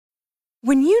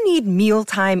When you need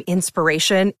mealtime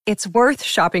inspiration, it's worth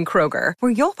shopping Kroger,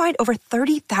 where you'll find over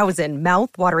 30,000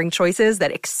 mouth-watering choices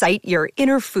that excite your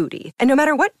inner foodie. And no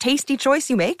matter what tasty choice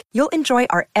you make, you'll enjoy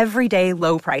our everyday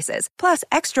low prices, plus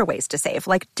extra ways to save,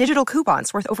 like digital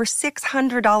coupons worth over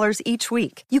 $600 each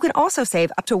week. You can also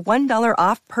save up to $1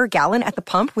 off per gallon at the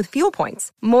pump with fuel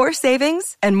points. More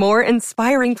savings and more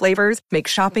inspiring flavors make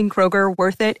shopping Kroger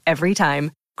worth it every time.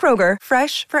 Kroger,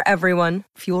 fresh for everyone.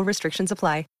 Fuel restrictions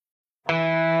apply.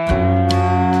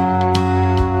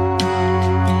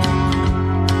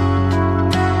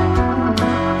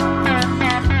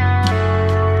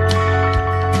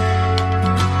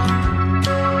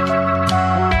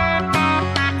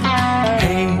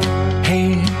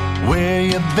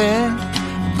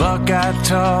 Buckeye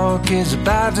Talk is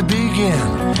about to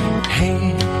begin.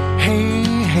 Hey, hey,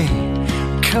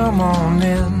 hey, come on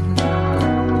in.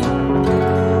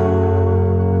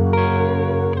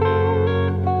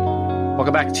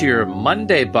 Welcome back to your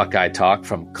Monday Buckeye Talk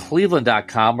from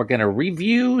Cleveland.com. We're going to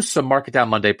review some Market Down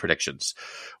Monday predictions.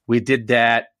 We did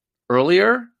that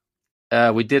earlier.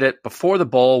 We did it before the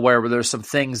bowl, where there's some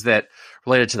things that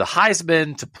related to the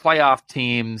Heisman, to playoff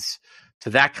teams,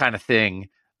 to that kind of thing.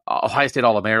 Ohio State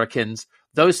All-Americans,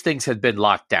 those things had been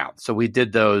locked down. So we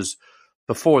did those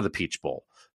before the Peach Bowl.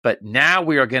 But now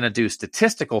we are going to do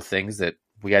statistical things that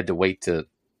we had to wait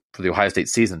for the Ohio State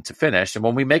season to finish. And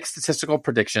when we make statistical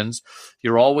predictions,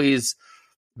 you're always,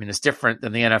 it's different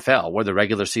than the NFL, where the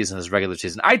regular season is regular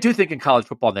season. I do think in college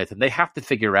football, Nathan, they have to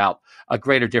figure out a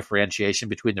greater differentiation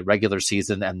between the regular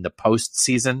season and the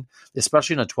postseason,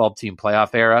 especially in a 12-team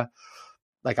playoff era.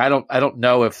 Like, I don't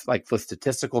know if, like, the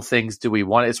statistical things, do we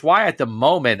want it? It's why at the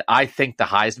moment I think the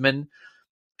Heisman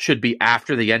should be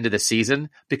after the end of the season,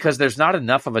 because there's not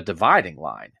enough of a dividing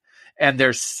line. And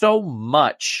there's so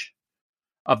much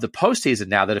of the postseason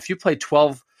now that if you play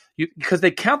 12, because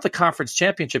they count the conference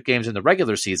championship games in the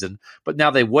regular season, but now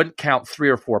they wouldn't count 3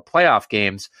 or 4 playoff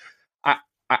games.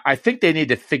 I think they need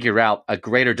to figure out a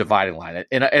greater dividing line.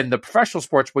 In the professional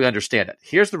sports, we understand it.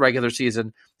 Here's the regular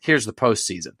season. Here's the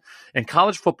postseason. In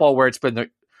college football, where it's been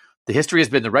the history has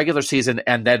been the regular season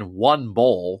and then one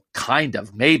bowl, kind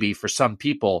of, maybe for some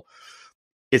people,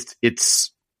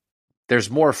 it's there's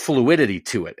more fluidity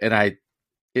to it, and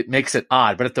it makes it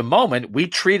odd. But at the moment, we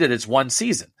treat it as one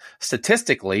season.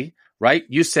 Statistically, right?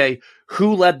 You say,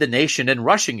 who led the nation in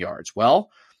rushing yards?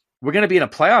 Well, we're going to be in a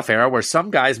playoff era where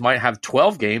some guys might have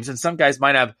 12 games and some guys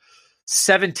might have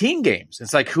 17 games.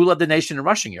 It's like, who led the nation in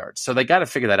rushing yards? So they got to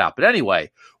figure that out. But anyway,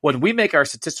 when we make our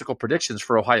statistical predictions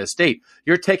for Ohio State,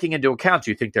 you're taking into account, do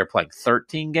you think they're playing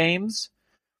 13 games,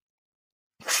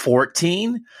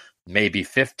 14, maybe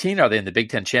 15? Are they in the Big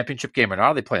Ten championship game or not?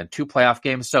 Are they playing 2 playoff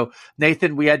games? So,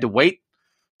 Nathan, we had to wait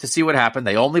to see what happened.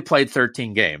 They only played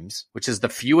 13 games, which is the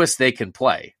fewest they can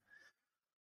play.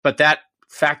 But that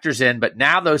factors in. But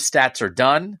now those stats are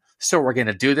done, so we're going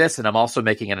to do this. And I'm also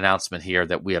making an announcement here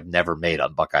that we have never made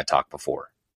on Buckeye Talk before.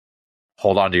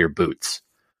 Hold on to your boots.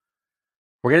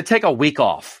 We're going to take a week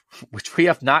off, which we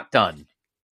have not done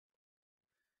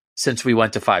since we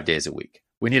went to 5 days a week.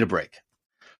 We need a break.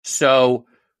 So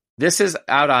this is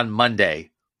out on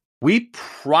Monday. We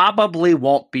probably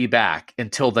won't be back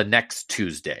until the next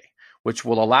Tuesday, which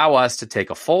will allow us to take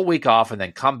a full week off and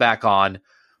then come back on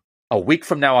a week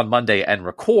from now on Monday and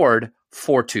record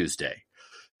for Tuesday.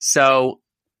 So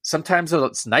sometimes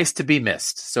it's nice to be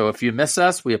missed. So if you miss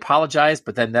us, we apologize,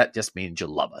 but then that just means you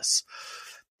love us.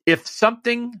 If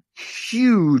something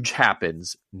huge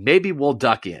happens, maybe we'll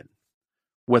duck in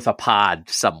with a pod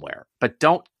somewhere, but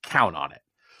don't count on it.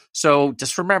 So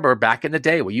just remember, back in the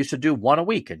day, we used to do one a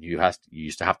week, and you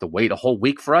used to have to wait a whole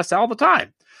week for us all the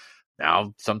time.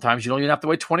 Now, sometimes you don't even have to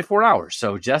wait 24 hours.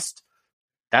 So just,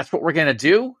 that's what we're going to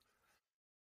do.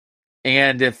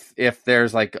 And if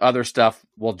there's like other stuff,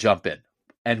 we'll jump in.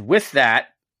 And with that,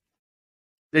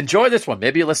 enjoy this one.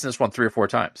 Maybe you listen to this one 3 or 4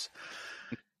 times.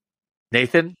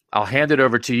 Nathan, I'll hand it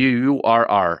over to you. You are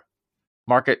our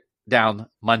Market Down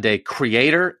Monday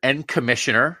creator and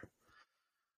commissioner.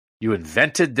 You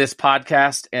invented this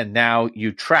podcast, and now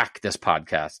you track this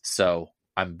podcast. So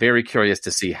I'm very curious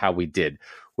to see how we did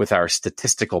with our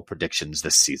statistical predictions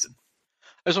this season.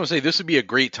 I just want to say this would be a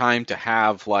great time to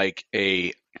have like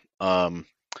a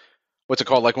what's it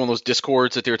called? Like one of those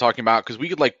Discords that they were talking about, because we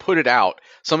could like put it out.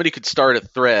 Somebody could start a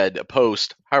thread, a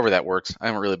post, however that works. I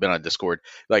haven't really been on Discord.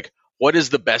 Like, what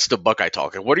is the best of Buckeye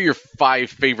Talk? And what are your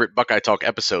 5 favorite Buckeye Talk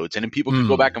episodes? And then people can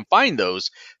go back and find those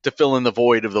to fill in the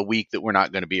void of the week that we're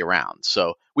not going to be around.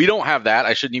 So we don't have that.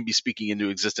 I shouldn't even be speaking into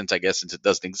existence, I guess, since it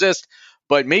doesn't exist.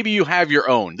 But maybe you have your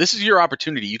own. This is your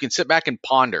opportunity. You can sit back and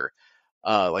ponder.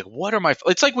 Like, what are my –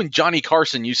 it's like when Johnny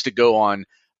Carson used to go on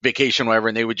vacation, whatever,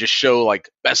 and they would just show like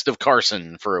best of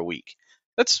Carson for a week.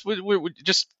 We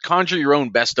just conjure your own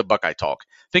best of Buckeye Talk.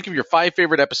 Think of your 5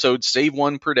 favorite episodes, save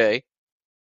one per day,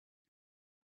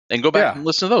 and go back and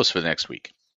listen to those for the next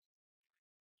week.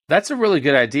 That's a really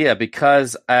good idea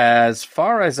because, as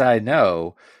far as I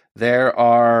know, there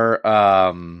are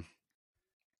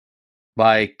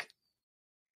like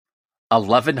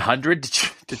 1,100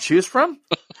 to choose from.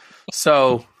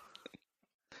 So,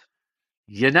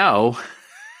 they're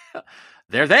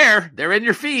there. They're in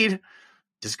your feed.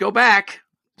 Just go back,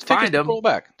 find them. Scroll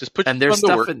back. Just put and there's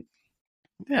stuff in.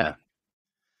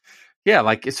 Yeah.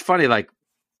 Like it's funny. Like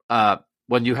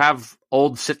when you have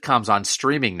old sitcoms on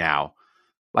streaming now,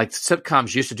 like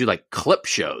sitcoms used to do like clip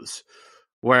shows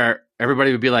where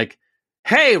everybody would be like,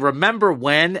 "Hey, remember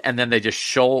when?" And then they just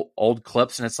show old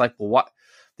clips, and it's like, well, what?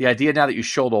 The idea now that you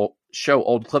show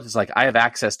old clips is like I have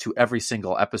access to every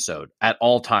single episode at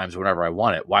all times whenever I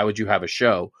want it. Why would you have a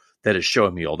show that is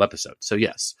showing me old episodes? So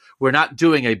yes, we're not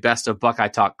doing a best of Buckeye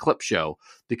Talk clip show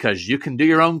because you can do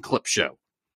your own clip show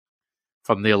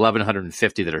from the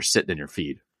 1,150 that are sitting in your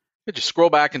feed. Just scroll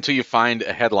back until you find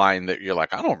a headline that you're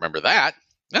like, I don't remember that.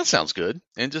 That sounds good.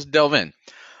 And just delve in.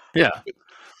 Yeah.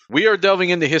 We are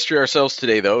delving into history ourselves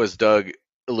today, though, as Doug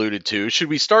alluded to. Should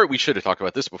we start? We should have talked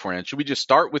about this beforehand. Should we just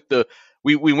start with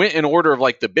we went in order of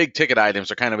like the big ticket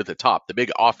items are kind of at the top, the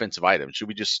big offensive items. Should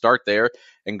we just start there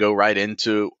and go right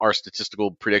into our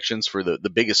statistical predictions for the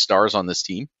biggest stars on this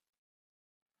team?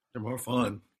 They're more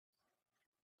fun.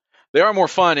 They are more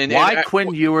fun. Why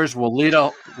Quinn Ewers will lead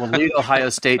Ohio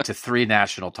State to 3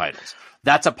 national titles?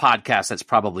 That's a podcast that's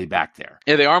probably back there.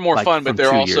 Yeah, they are more fun, but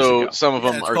they're also some of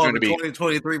them are going to be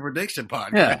 2023 prediction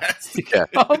podcast. Yeah.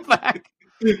 Go back.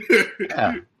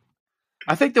 Yeah.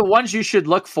 I think the ones you should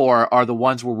look for are the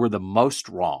ones where we're the most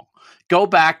wrong. Go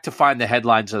back to find the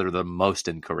headlines that are the most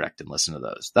incorrect and listen to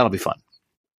those. That'll be fun.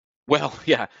 Well,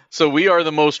 yeah. So we are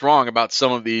the most wrong about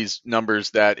some of these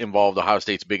numbers that involve Ohio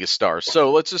State's biggest stars.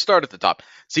 So let's just start at the top.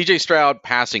 C.J. Stroud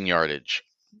passing yardage.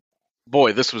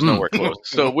 Boy, this was nowhere close.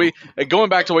 So going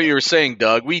back to what you were saying,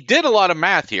 Doug, we did a lot of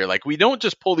math here. Like we don't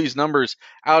just pull these numbers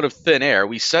out of thin air.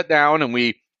 We sat down and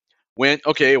we went,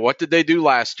 okay, what did they do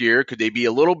last year? Could they be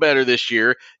a little better this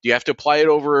year? Do you have to apply it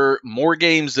over more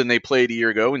games than they played a year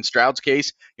ago? In Stroud's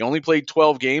case, he only played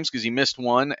 12 games because he missed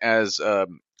one as a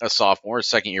sophomore, a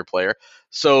second-year player.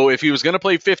 So if he was going to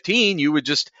play 15, you would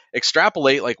just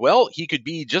extrapolate like, well, he could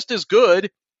be just as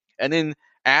good and then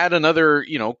add another,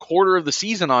 quarter of the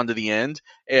season onto the end,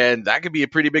 and that could be a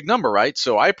pretty big number, right?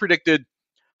 So I predicted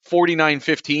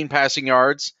 49-15 passing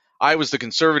yards. I was the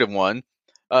conservative one.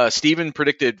 Steven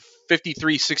predicted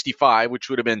 53-65, which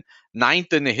would have been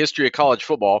 9th in the history of college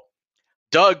football.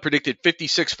 Doug predicted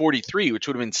 56-43, which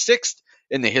would have been 6th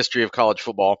in the history of college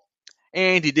football.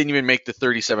 And he didn't even make the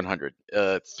 3,700.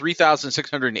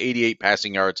 3,688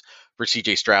 passing yards for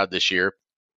C.J. Stroud this year.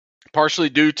 Partially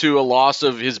due to a loss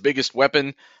of his biggest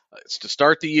weapon to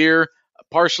start the year.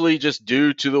 Partially just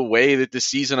due to the way that the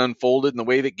season unfolded and the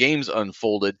way that games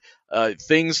unfolded.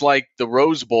 Things like the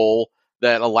Rose Bowl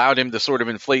that allowed him to sort of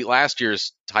inflate last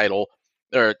year's total,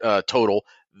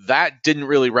 that didn't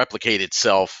really replicate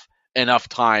itself enough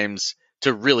times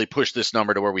to really push this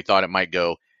number to where we thought it might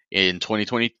go in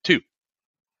 2022.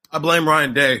 I blame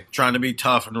Ryan Day trying to be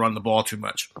tough and run the ball too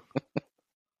much.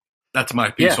 That's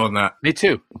my piece on that. Me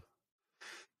too.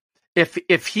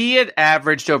 If he had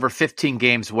averaged over 15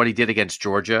 games what he did against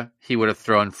Georgia, he would have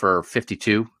thrown for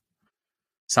 52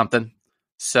 something.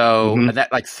 So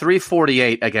that like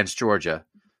 348 against Georgia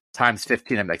times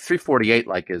 15, I'm like 348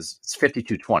 it's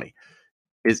 52-20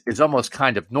 is almost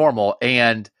kind of normal.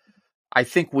 And I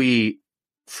think we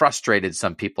frustrated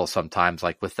some people sometimes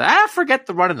like with forget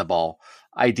the running the ball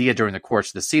idea during the course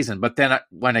of the season. But then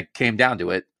when it came down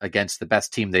to it against the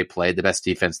best team they played, the best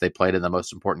defense they played in the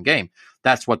most important game,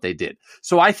 that's what they did.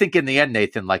 So I think in the end,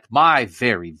 Nathan, like my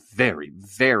very, very,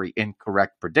 very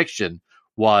incorrect prediction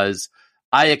was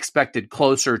I expected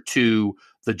closer to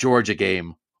the Georgia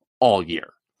game all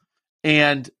year.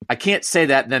 And I can't say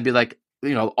that and then be like,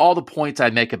 all the points I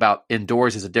make about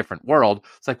indoors is a different world.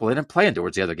 It's like, well, they didn't play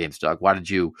indoors the other games, Doug. Why did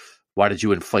you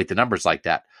inflate the numbers like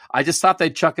that? I just thought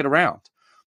they'd chuck it around.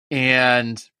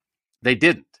 And they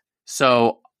didn't.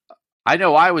 So I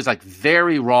know I was like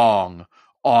very wrong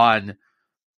on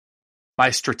my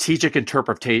strategic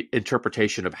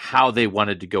interpretation of how they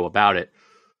wanted to go about it.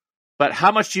 But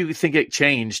how much do you think it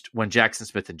changed when Jackson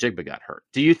Smith and Jigba got hurt?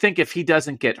 Do you think if he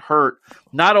doesn't get hurt,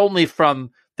 not only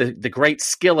from the great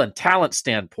skill and talent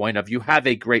standpoint of you have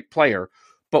a great player,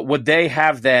 but would they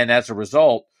have then, as a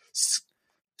result,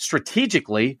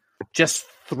 strategically just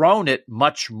thrown it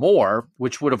much more,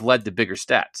 which would have led to bigger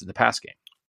stats in the pass game?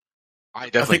 I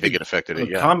definitely think it affected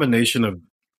it. A combination of,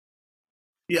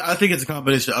 I think it's a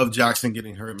combination of Jackson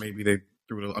getting hurt. Maybe they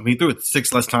threw it. I mean, he threw it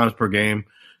 6 less times per game,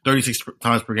 36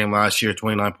 times per game last year,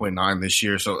 29.9 this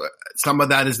year. So some of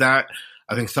that is that.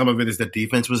 I think some of it is that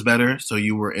defense was better. So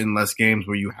you were in less games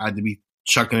where you had to be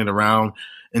chucking it around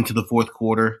into the fourth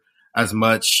quarter as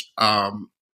much.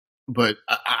 But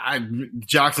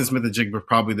Jackson Smith-Njigba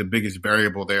probably the biggest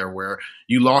variable there, where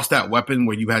you lost that weapon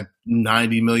where you had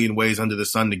 90 million ways under the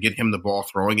sun to get him the ball,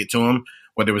 throwing it to him,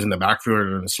 whether it was in the backfield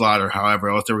or in the slot or however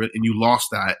else, and you lost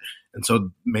that. And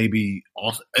so maybe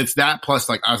also, it's that plus,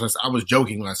 like, I was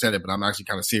joking when I said it, but I'm actually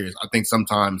kind of serious. I think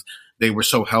sometimes they were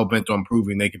so hell-bent on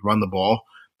proving they could run the ball,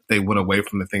 they went away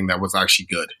from the thing that was actually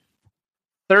good.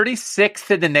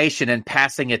 36th in the nation in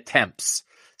passing attempts,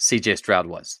 C.J. Stroud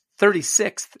was.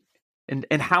 36th.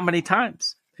 And how many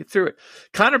times they threw it?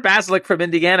 Connor Bazelak from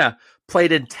Indiana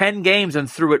played in 10 games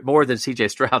and threw it more than C.J.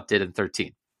 Stroud did in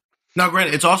 13. Now,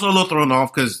 granted, it's also a little thrown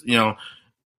off because,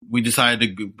 they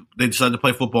decided to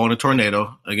play football in a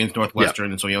tornado against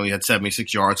Northwestern, and so he only had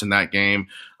 76 yards in that game.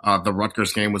 The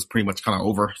Rutgers game was pretty much kind of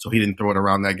over, so he didn't throw it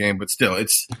around that game. But still,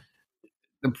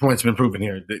 the point's been proven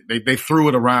here. They threw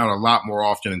it around a lot more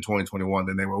often in 2021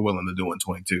 than they were willing to do in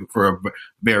 22 for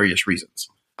various reasons.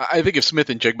 I think if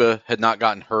Smith-Njigba had not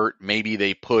gotten hurt, maybe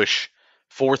they push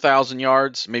 4,000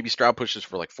 yards. Maybe Stroud pushes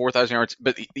for like 4,000 yards,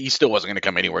 but he still wasn't going to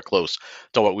come anywhere close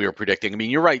to what we were predicting. I mean,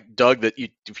 you're right, Doug, that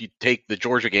if you take the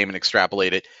Georgia game and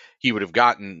extrapolate it, he would have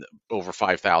gotten over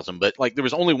 5,000. But like, there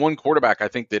was only one quarterback I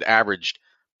think that averaged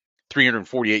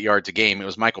 348 yards a game. It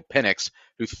was Michael Penix,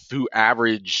 who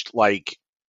averaged like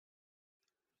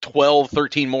 12,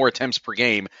 13 more attempts per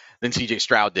game than C.J.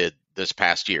 Stroud did this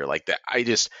past year. Like that,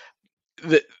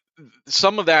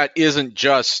 some of that isn't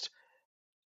just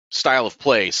style of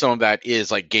play. Some of that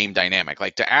is like game dynamic.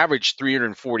 Like to average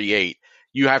 348,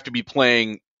 you have to be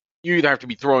playing. You either have to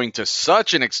be throwing to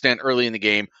such an extent early in the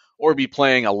game, or be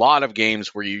playing a lot of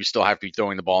games where you still have to be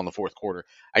throwing the ball in the fourth quarter.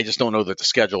 I just don't know that the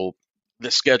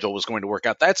schedule was going to work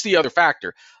out. That's the other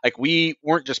factor. Like, we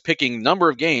weren't just picking number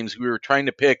of games. We were trying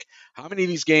to pick how many of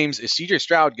these games is C.J.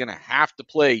 Stroud going to have to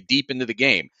play deep into the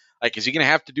game. Like, is he going to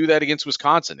have to do that against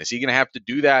Wisconsin? Is he going to have to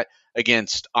do that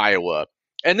against Iowa?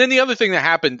 And then the other thing that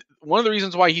happened, one of the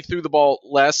reasons why he threw the ball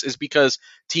less is because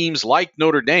teams like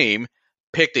Notre Dame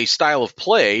picked a style of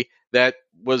play that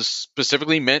was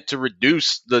specifically meant to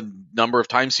reduce the number of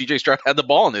times C.J. Stroud had the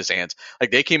ball in his hands. Like,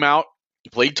 they came out,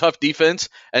 played tough defense,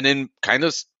 and then kind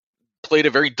of played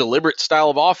a very deliberate style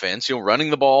of offense, running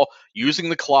the ball, using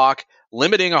the clock,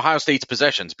 limiting Ohio State's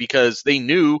possessions, because they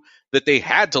knew that they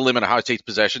had to limit Ohio State's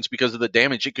possessions because of the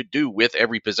damage it could do with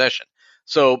every possession.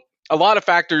 So a lot of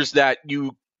factors that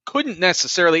you couldn't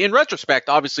necessarily, in retrospect,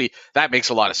 obviously that makes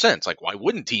a lot of sense. Like, why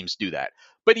wouldn't teams do that?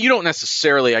 But you don't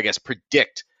necessarily, I guess,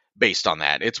 predict based on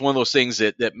that. It's one of those things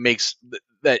that makes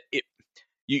that it,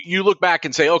 you look back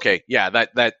and say, okay, yeah,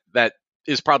 that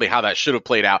is probably how that should have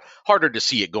played out. Harder to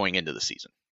see it going into the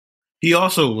season. He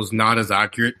also was not as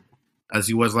accurate as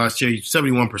he was last year.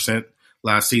 71%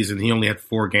 last season. He only had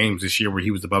 4 games this year where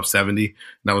he was above 70.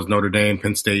 That was Notre Dame,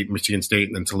 Penn State, Michigan State,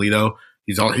 and then Toledo.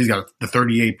 He's got the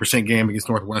 38% game against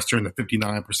Northwestern, the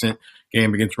 59%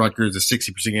 game against Rutgers, the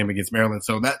 60% game against Maryland.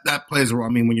 So that plays a role.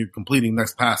 I mean, when you're completing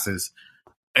next passes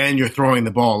and you're throwing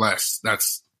the ball less,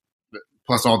 that's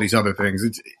plus all these other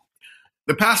things.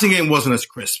 The passing game wasn't as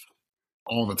crisp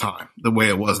all the time the way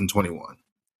it was in 21.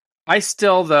 I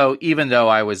still, though, even though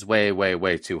I was way, way,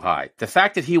 way too high, the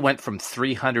fact that he went from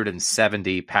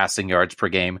 370 passing yards per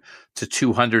game to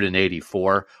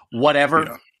 284,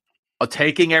 whatever,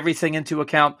 taking everything into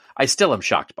account, I still am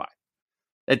shocked by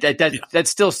it. That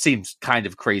still seems kind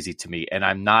of crazy to me, and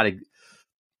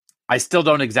I still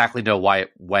don't exactly know why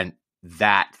it went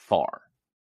that far,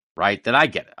 right? Then I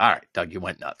get it. All right, Doug, you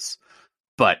went nuts.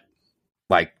 But,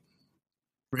 like,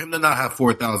 for him to not have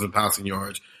 4,000 passing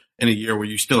yards in a year where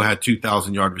you still had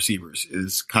 2,000-yard receivers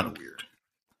is kind of weird.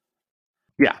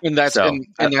 Yeah, and that's where,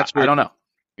 I don't know.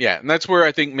 Yeah, and that's where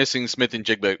I think missing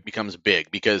Smith-Njigba becomes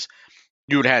big, because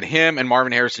you would have had him and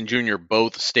Marvin Harrison Jr.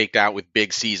 both staked out with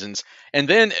big seasons, and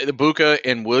then Ibuka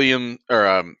and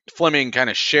Fleming kind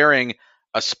of sharing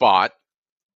a spot,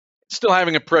 still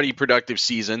having a pretty productive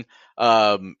season.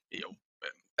 I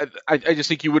just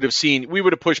think we would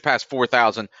have pushed past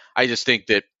 4,000. I just think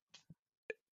that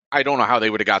I don't know how they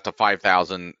would have got to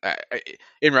 5,000.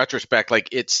 In retrospect, like,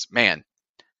 this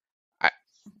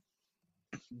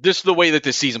is the way that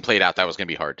this season played out. That was going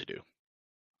to be hard to do.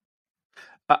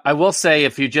 I will say,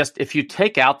 if you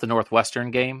take out the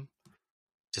Northwestern game,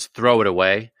 just throw it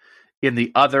away, In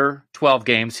the other 12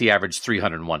 games, he averaged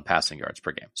 301 passing yards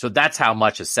per game. So that's how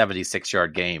much a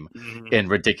 76-yard game in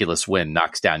ridiculous win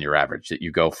knocks down your average, that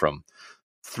you go from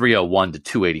 301 to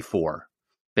 284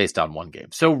 based on one game.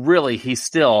 So really, he's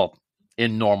still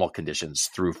in normal conditions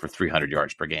threw for 300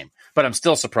 yards per game. But I'm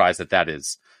still surprised that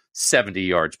is 70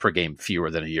 yards per game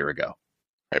fewer than a year ago.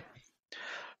 Right.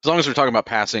 As long as we're talking about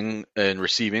passing and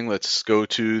receiving, let's go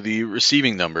to the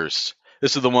receiving numbers.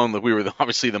 This is the one that we were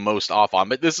obviously the most off on,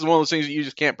 but this is one of those things that you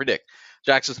just can't predict.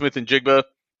 Jackson Smith and Jigba.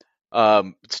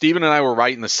 Steven and I were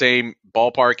right in the same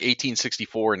ballpark,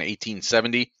 1864 and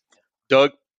 1870.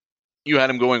 Doug, you had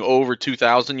him going over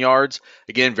 2,000 yards.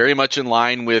 Again, very much in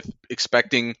line with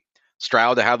expecting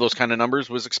Stroud to have those kind of numbers,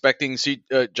 was expecting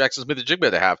Jackson Smith and Jigba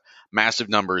to have massive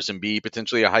numbers and be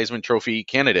potentially a Heisman Trophy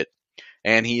candidate.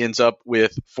 And he ends up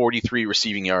with 43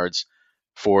 receiving yards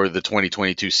for the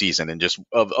 2022 season. And just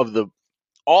of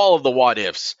all of the what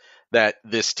ifs that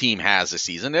this team has this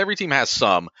season. Every team has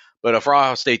some, but for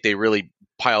Ohio State, they really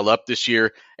piled up this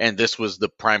year, and this was the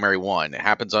primary one. It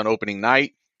happens on opening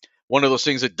night. One of those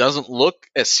things that doesn't look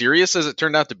as serious as it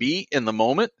turned out to be in the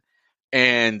moment,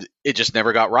 and it just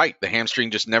never got right. The hamstring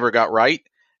just never got right,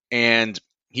 and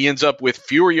he ends up with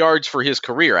fewer yards for his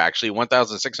career, actually,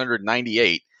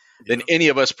 1,698, than any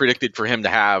of us predicted for him to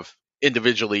have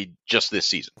individually just this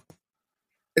season.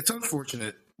 It's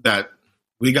unfortunate that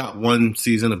we got one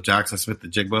season of Jackson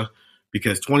Smith-Njigba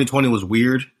because 2020 was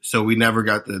weird, so we never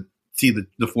got to see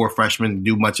the four freshmen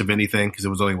do much of anything because it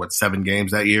was only, 7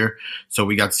 games that year. So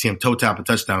we got to see him toe tap a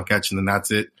touchdown catch, and then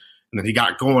that's it. And then he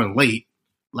got going late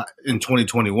in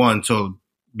 2021. So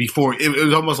before it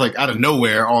was almost like out of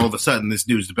nowhere, all of a sudden, this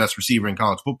dude's the best receiver in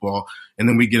college football, and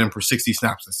then we get him for 60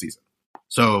 snaps this season.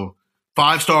 So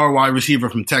 5-star wide receiver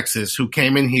from Texas who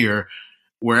came in here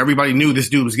where everybody knew this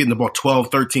dude was getting the ball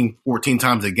 12, 13, 14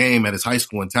 times a game at his high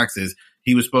school in Texas.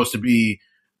 He was supposed to be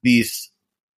these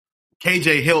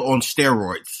KJ Hill on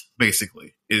steroids,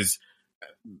 basically, is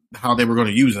how they were going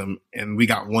to use him. And we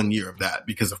got 1 year of that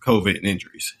because of COVID and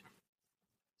injuries.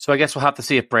 So I guess we'll have to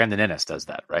see if Brandon Inniss does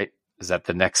that, right? Is that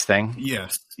the next thing?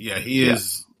 Yes. Yeah, he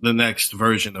is the next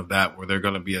version of that where they're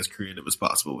going to be as creative as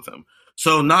possible with him.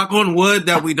 So knock on wood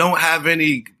that we don't have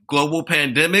any global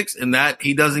pandemics and that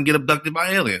he doesn't get abducted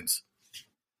by aliens.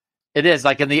 It is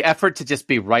like in the effort to just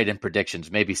be right in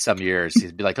predictions. Maybe some years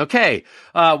he'd be like, okay,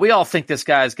 we all think this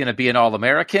guy is going to be an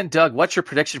All-American. Doug, what's your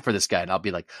prediction for this guy? And I'll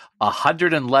be like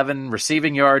 111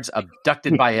 receiving yards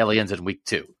abducted by aliens in week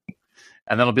 2.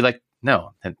 And then I'll be like,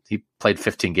 no, and he played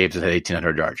 15 games and had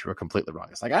 1,800 yards. We're completely wrong.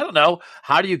 It's like, I don't know.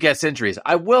 How do you guess injuries?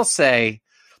 I will say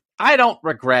I don't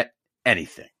regret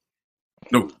anything.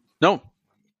 No.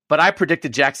 But I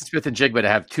predicted Jackson Smith-Njigba to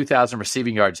have 2,000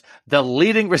 receiving yards. The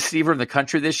leading receiver in the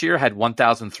country this year had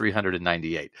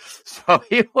 1,398. So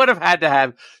he would have had to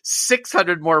have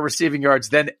 600 more receiving yards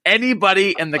than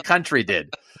anybody in the country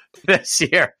did this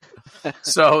year.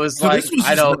 So it was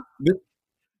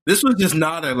this was just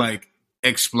not a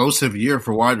explosive year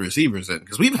for wide receivers,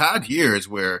 because we've had years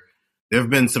where there have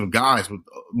been some guys with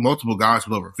multiple guys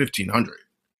with over 1,500.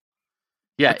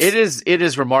 Yeah, it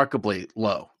is remarkably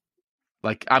low.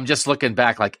 Like, I'm just looking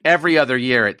back, like every other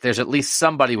year, there's at least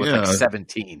somebody with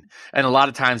 17. And a lot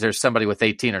of times there's somebody with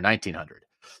 18 or 1,900.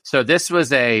 So this was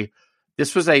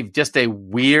just a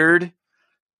weird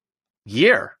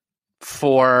year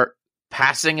for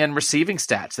passing and receiving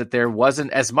stats, that there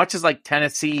wasn't as much as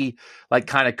Tennessee,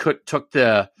 kind of took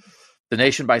the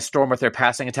nation by storm with their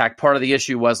passing attack. Part of the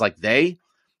issue was they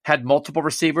had multiple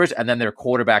receivers and then their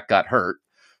quarterback got hurt.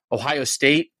 Ohio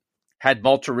State had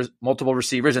multiple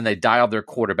receivers and they dialed their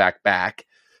quarterback back.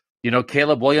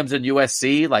 Caleb Williams in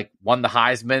USC won the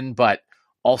Heisman, but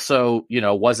also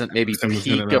wasn't maybe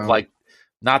peak of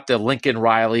not the Lincoln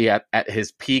Riley at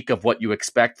his peak of what you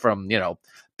expect from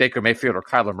Baker Mayfield or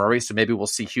Kyler Murray. So maybe we'll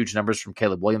see huge numbers from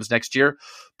Caleb Williams next year.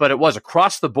 But it was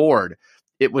across the board.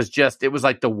 It was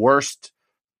like the worst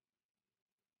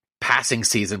passing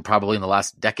season probably in the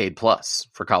last decade plus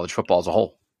for college football as a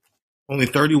whole. Only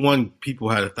 31 people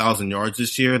had 1,000 yards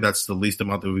this year. That's the least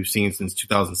amount that we've seen since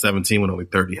 2017 when only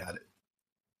 30 had it.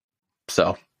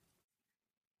 So,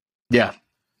 yeah.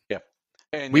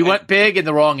 And we went big in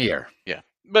the wrong year. Yeah.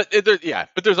 But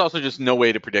there's also just no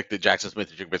way to predict that Jackson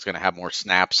Smith-Njigba is going to have more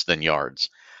snaps than yards.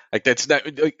 That's not.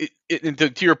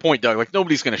 To your point, Doug.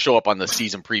 Nobody's going to show up on the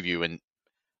season preview and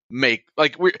make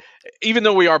even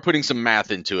though we are putting some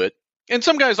math into it, and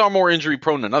some guys are more injury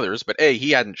prone than others. But A,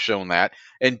 he hadn't shown that,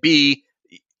 and B,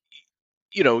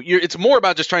 it's more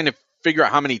about just trying to figure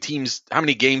out how many games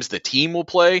the team will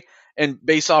play. And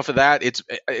based off of that, it's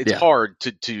hard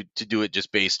to do it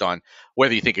just based on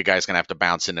whether you think a guy's going to have to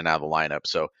bounce in and out of the lineup.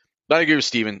 So But I agree with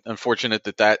Steven. Unfortunate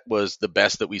that was the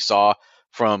best that we saw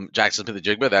from Jackson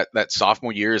Smith-Njigba. That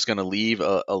sophomore year is going to leave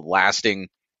a lasting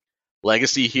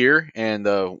legacy here, and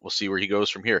we'll see where he goes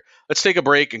from here. Let's take a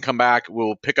break and come back.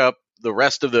 We'll pick up the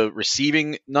rest of the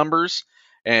receiving numbers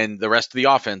and the rest of the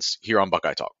offense here on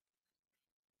Buckeye Talk.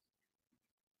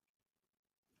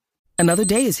 Another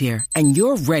day is here, and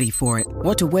you're ready for it.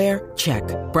 What to wear? Check.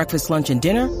 Breakfast, lunch, and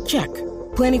dinner? Check.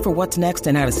 Planning for what's next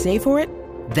and how to save for it?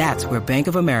 That's where Bank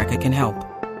of America can help.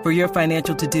 For your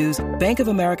financial to-dos, Bank of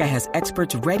America has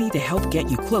experts ready to help get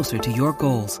you closer to your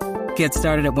goals. Get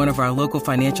started at one of our local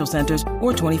financial centers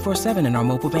or 24/7 in our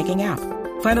mobile banking app.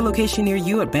 Find a location near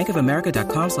you at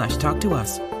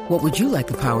bankofamerica.com/talktous. What would you like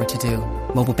the power to do?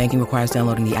 Mobile banking requires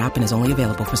downloading the app and is only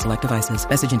available for select devices.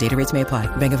 Message and data rates may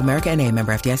apply. Bank of America N.A.,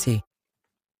 member FDIC.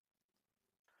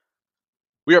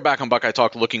 We are back on Buckeye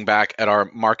Talk, looking back at our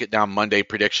Market Down Monday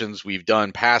predictions. We've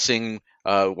done passing,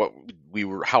 how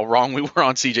wrong we were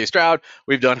on C.J. Stroud.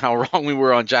 We've done how wrong we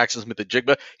were on Jackson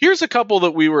Smith-Njigba. Here's a couple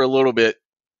that we were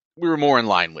more in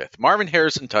line with. Marvin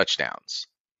Harrison touchdowns.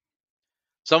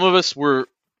 All of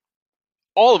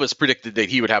us predicted that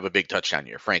he would have a big touchdown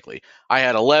year, frankly. I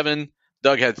had 11,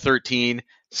 Doug had 13,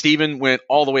 Steven went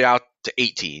all the way out to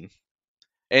 18.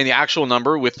 And the actual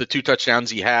number with the 2 touchdowns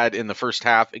he had in the first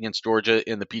half against Georgia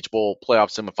in the Peach Bowl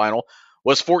playoff semifinal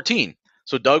was 14.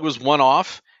 So Doug was one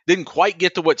off. Didn't quite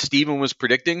get to what Steven was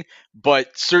predicting,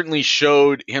 but certainly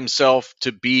showed himself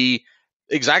to be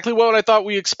exactly what I thought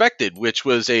we expected, which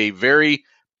was a very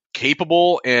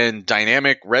capable and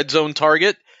dynamic red zone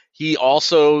target. He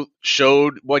also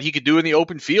showed what he could do in the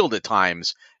open field at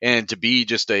times, and to be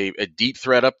just a deep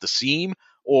threat up the seam,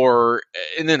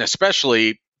 and then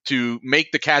especially to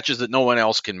make the catches that no one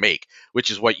else can make,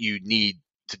 which is what you need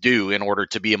to do in order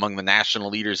to be among the national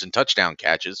leaders in touchdown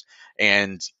catches.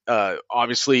 And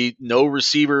obviously no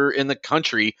receiver in the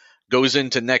country goes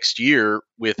into next year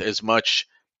with as much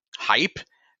hype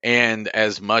and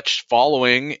as much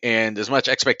following and as much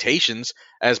expectations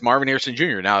as Marvin Harrison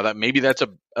Jr. Now, that's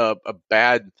a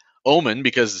bad omen,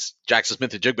 because Jackson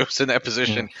Smith-Njigba was in that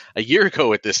position a year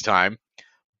ago at this time.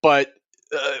 But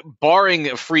barring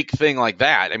a freak thing like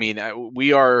that, I mean,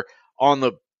 we are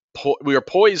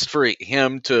poised for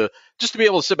him to be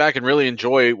able to sit back and really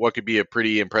enjoy what could be a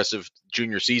pretty impressive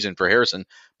junior season for Harrison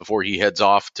before he heads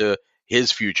off to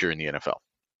his future in the NFL.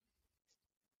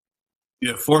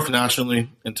 Yeah, 4th nationally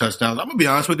in touchdowns. I'm gonna be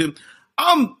honest with you.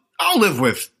 I'll live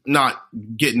with not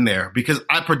getting there, because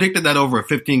I predicted that over a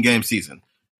 15-game season,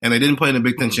 and they didn't play in the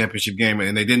Big Ten championship game,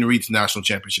 and they didn't reach the national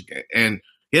championship game, and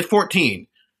he had 14.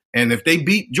 And if they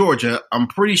beat Georgia, I'm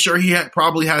pretty sure he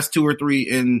probably has 2 or 3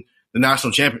 in the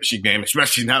national championship game,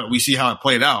 especially now that we see how it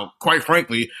played out. Quite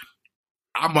frankly,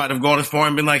 I might have gone as far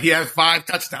and been like, he has 5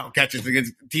 touchdown catches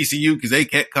against TCU because they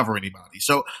can't cover anybody.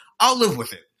 So I'll live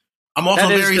with it. I'm also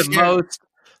very scared.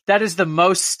 That is the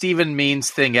most Steven Means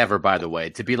thing ever, by the way,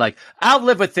 to be like, I'll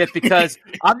live with it because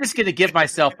I'm just going to give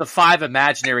myself the 5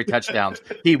 imaginary touchdowns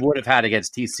he would have had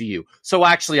against TCU. So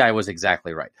actually, I was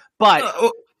exactly right.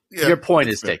 But your point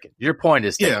is taken. Your point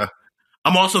is taken. Yeah.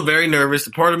 I'm also very nervous.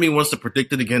 Part of me wants to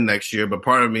predict it again next year, but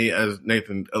part of me, as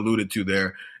Nathan alluded to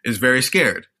there, is very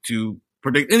scared to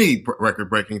predict any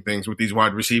record-breaking things with these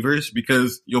wide receivers,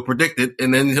 because you'll predict it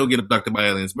and then he'll get abducted by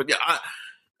aliens. But yeah,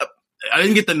 I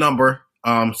didn't get the number,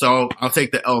 so I'll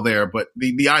take the L there. But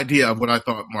the idea of what I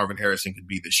thought Marvin Harrison could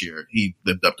be this year, he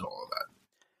lived up to all of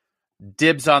that.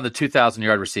 Dibs on the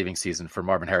 2,000-yard receiving season for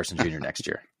Marvin Harrison Jr. next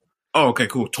year. Oh, okay,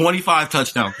 cool. 25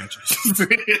 touchdown catches.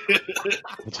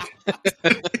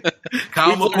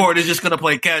 Kyle McCord is just going to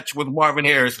play catch with Marvin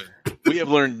Harrison. We have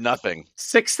learned nothing.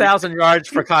 6,000 yards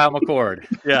for Kyle McCord.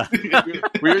 Yeah.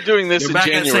 We were doing this You're in back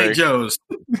January. at St. Joe's.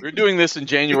 We're doing this in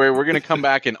January. We're going to come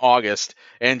back in August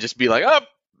and just be like,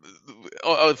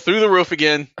 through the roof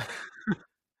again.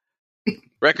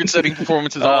 Record-setting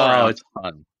performances all around. It's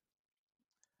fun.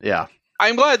 Yeah.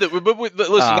 I'm glad that, but listen,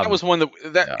 that was one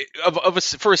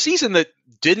for a season that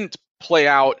didn't play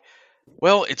out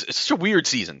well. It's such a weird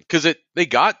season because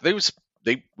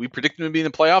we predicted them to be in the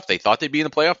playoff. They thought they'd be in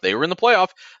the playoff. They were in the playoff.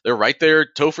 They're right there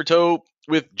toe for toe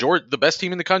with Georgia, the best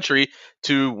team in the country,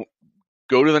 to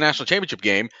go to the national championship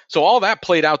game. So all that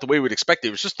played out the way we'd expect. It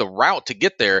was just the route to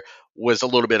get there was a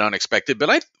little bit unexpected.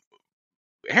 But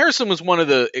Harrison was one of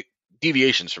the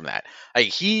deviations from that.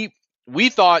 We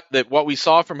thought that what we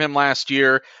saw from him last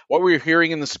year, what we were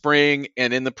hearing in the spring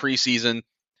and in the preseason,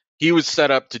 he was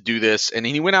set up to do this, and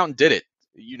he went out and did it.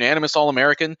 Unanimous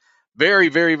All-American, very,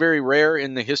 very, very rare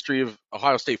in the history of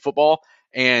Ohio State football.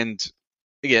 And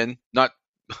again, not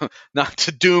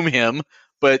to doom him,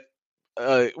 but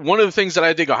one of the things that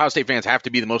I think Ohio State fans have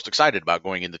to be the most excited about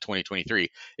going into 2023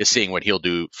 is seeing what he'll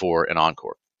do for an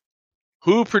encore.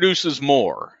 Who produces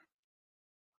more?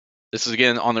 This is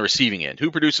again on the receiving end.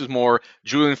 Who produces more,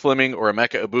 Julian Fleming or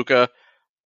Emeka Egbuka?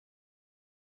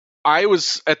 I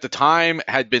was at the time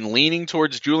had been leaning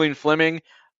towards Julian Fleming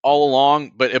all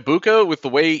along, but Egbuka, with the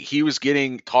way he was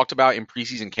getting talked about in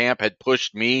preseason camp, had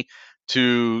pushed me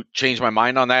to change my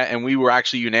mind on that, and we were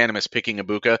actually unanimous picking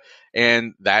Egbuka,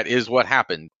 and that is what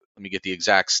happened. Let me get the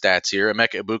exact stats here.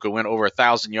 Emeka Egbuka went over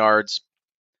 1,000 yards,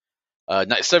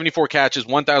 74 catches,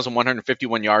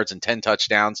 1,151 yards, and 10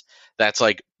 touchdowns. That's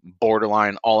like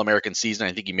borderline All-American season.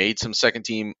 I think he made some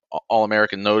second-team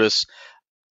All-American notice.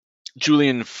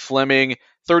 Julian Fleming,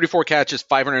 34 catches,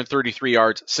 533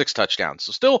 yards, 6 touchdowns.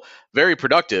 So still very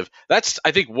productive. That's,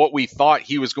 I think, what we thought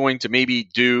he was going to maybe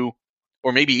do,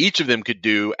 or maybe each of them could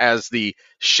do as the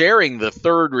sharing the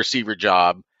third receiver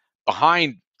job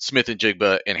behind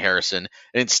Smith-Njigba and Harrison.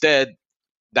 And instead,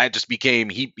 that just became,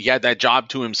 he had that job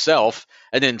to himself,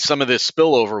 and then some of this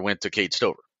spillover went to Cade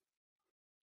Stover.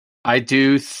 I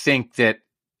do think that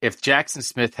if Jackson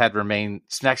Smith and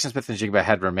Njigba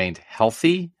had remained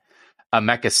healthy,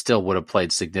 Emeka still would have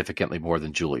played significantly more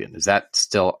than Julian. Is that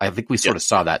still? I think we sort of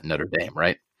saw that in Notre Dame,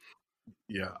 right?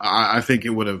 Yeah, I think it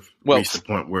would have reached the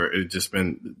point where it just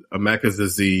been Emeka's the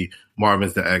Z,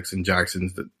 Marvin's the X, and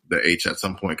Jackson's the H at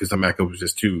some point, because Emeka was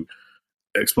just too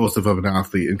explosive of an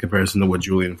athlete in comparison to what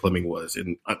Julian Fleming was.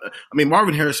 And I mean,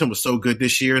 Marvin Harrison was so good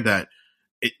this year that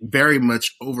it very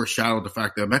much overshadowed the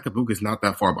fact that Emeka Egbuka is not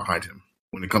that far behind him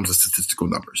when it comes to statistical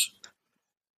numbers.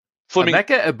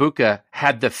 Emeka Egbuka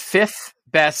had the 5th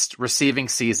best receiving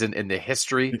season in the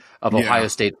history of Ohio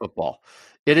State football.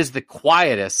 It is the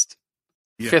quietest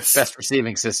 5th best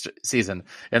receiving season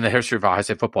in the history of Ohio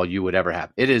State football you would ever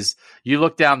have. It is, you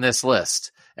look down this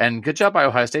list, and good job by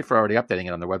Ohio State for already updating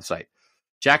it on their website.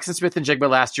 Jackson Smith-Njigba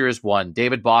last year is 1.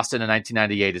 David Boston in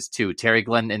 1998 is 2. Terry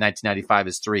Glenn in 1995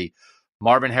 is 3.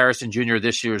 Marvin Harrison Jr.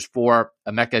 this year is 4.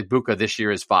 Emeka Egbuka this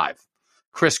year is 5.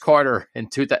 Chris Carter in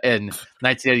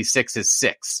 1986 is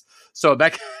 6. So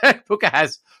Emeka Egbuka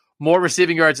has more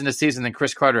receiving yards in the season than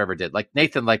Chris Carter ever did. Like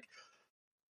Nathan,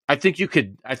 I think you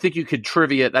could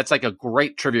trivia. That's like a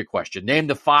great trivia question. Name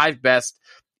the 5 best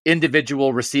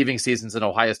individual receiving seasons in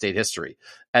Ohio State history,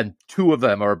 and 2 of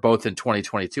them are both in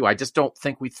 2022. I just don't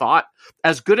think we thought,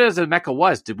 as good as Emeka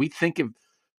was, did we think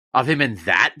of him in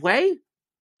that way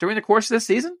during the course of this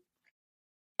season?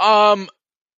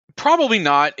 Probably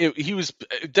not. He was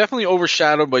definitely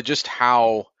overshadowed by just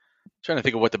how, I'm trying to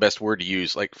think of what the best word to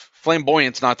use. Like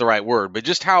flamboyant's not the right word, but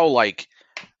just how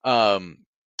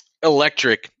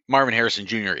electric Marvin Harrison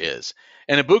Jr. is.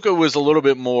 And Egbuka was a little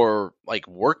bit more like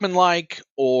workmanlike,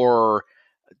 or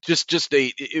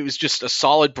it was just a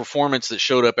solid performance that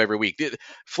showed up every week.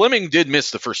 Fleming did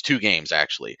miss the first 2 games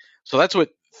actually. So that's what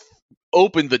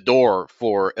opened the door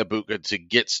for Egbuka to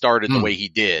get started the way he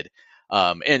did.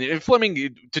 And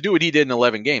Fleming, to do what he did in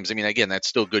 11 games, I mean, again, that's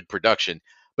still good production.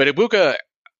 But Egbuka,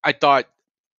 I thought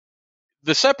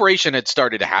the separation had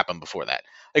started to happen before that.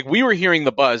 Like, we were hearing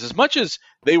the buzz, as much as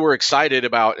they were excited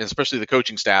about, and especially the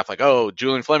coaching staff, like, oh,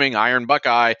 Julian Fleming, Iron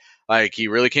Buckeye, like, he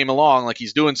really came along, like,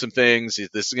 he's doing some things,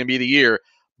 this is going to be the year.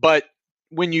 But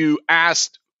when you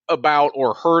asked about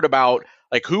or heard about,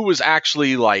 like, who was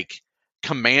actually, like,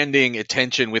 commanding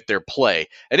attention with their play,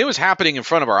 and it was happening in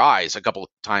front of our eyes a couple of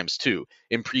times too,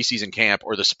 in preseason camp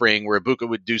or the spring, where Egbuka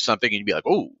would do something and you'd be like,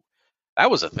 oh,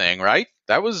 that was a thing, right?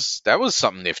 That was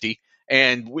something nifty.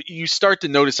 And you start to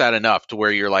notice that enough to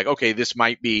where you're like, okay, he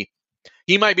might be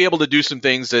able to do some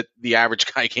things that the average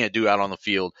guy can't do out on the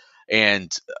field. And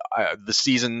the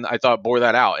season, I thought, bore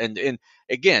that out. And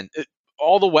again,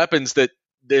 all the weapons that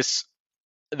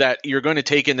you're going to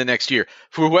take into next year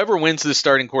for whoever wins this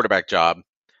starting quarterback job.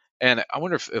 And I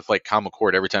wonder if like Kyle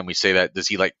McCord, every time we say that, does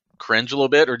he like cringe a little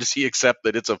bit, or does he accept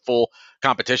that it's a full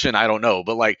competition? I don't know.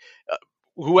 But like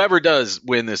whoever does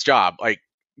win this job, like,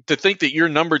 to think that your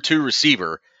number 2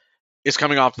 receiver is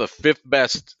coming off the 5th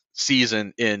best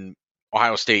season in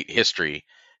Ohio State history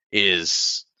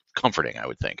is comforting, I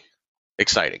would think.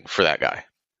 Exciting for that guy.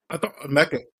 I thought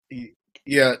Emeka,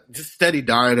 just steady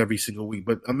diet every single week.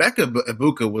 But Emeka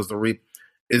Egbuka was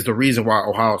is the reason why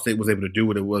Ohio State was able to do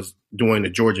what it was doing to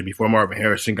Georgia before Marvin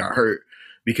Harrison got hurt.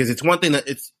 Because it's one thing that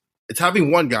it's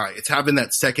having one guy. It's having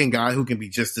that second guy who can be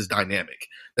just as dynamic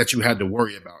that you had to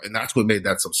worry about. And that's what made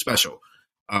that so special.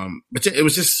 But it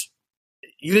was just,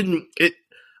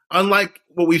 unlike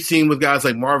what we've seen with guys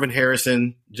like Marvin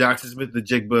Harrison, Jackson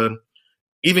Smith-Njigba,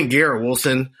 even Garrett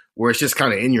Wilson, where it's just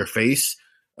kind of in your face.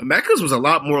 Metcalf's was a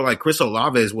lot more like Chris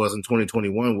Olave's was in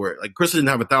 2021, where like Chris didn't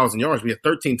have 1,000 yards. We had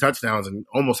 13 touchdowns and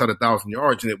almost had 1,000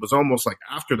 yards, and it was almost like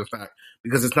after the fact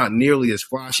because it's not nearly as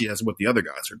flashy as what the other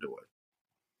guys are doing.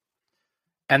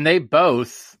 And they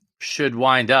both should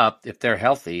wind up, if they're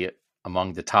healthy,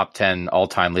 among the top 10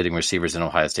 all-time leading receivers in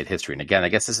Ohio State history. And again, I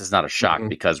guess this is not a shock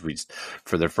because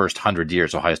for their first 100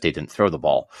 years, Ohio State didn't throw the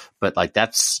ball. But like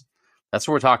that's what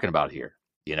we're talking about here,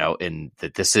 and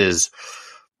that this is.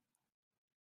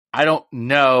 I don't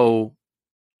know.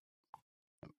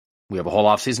 We have a whole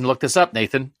offseason to look this up,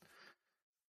 Nathan.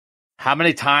 How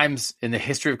many times in the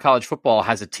history of college football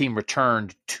has a team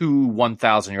returned 2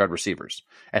 1,000-yard receivers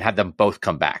and had them both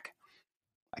come back?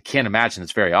 I can't imagine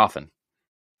it's very often.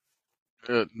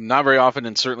 Not very often,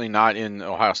 and certainly not in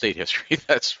Ohio State history.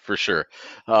 That's for sure.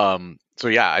 So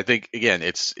yeah, I think again,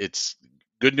 it's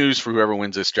good news for whoever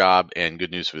wins this job, and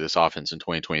good news for this offense in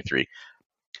 2023.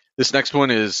 This next one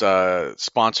is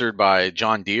sponsored by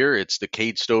John Deere. It's the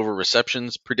Cade Stover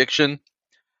receptions prediction.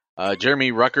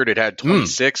 Jeremy Ruckert had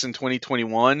 26 in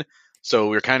 2021, so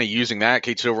we're kind of using that.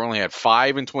 Cade Stover only had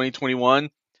 5 in 2021.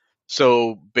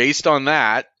 So based on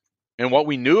that, and what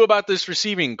we knew about this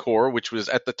receiving core, which was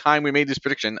at the time we made this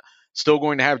prediction, still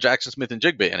going to have Jackson Smith and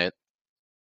Jigba in it,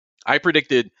 I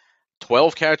predicted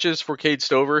 12 catches for Cade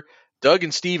Stover. Doug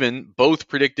and Steven both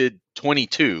predicted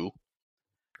 22.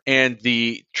 And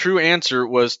the true answer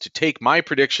was to take my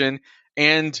prediction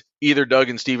and either Doug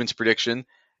and Steven's prediction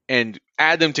and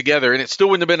add them together, and it still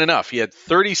wouldn't have been enough. He had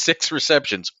 36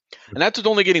 receptions, and that's with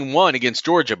only getting 1 against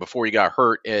Georgia before he got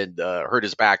hurt and hurt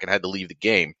his back and had to leave the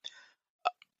game.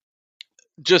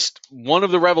 Just one of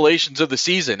the revelations of the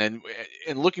season. And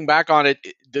looking back on it,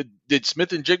 did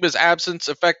Smith and Jigba's absence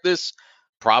affect this?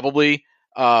 Probably.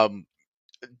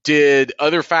 Did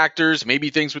other factors, maybe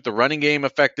things with the running game,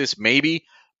 affect this? Maybe.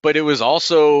 But it was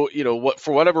also,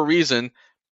 for whatever reason,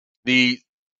 the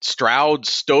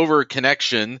Stroud-Stover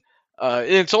connection. And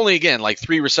it's only, again, like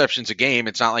 3 receptions a game.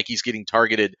 It's not like he's getting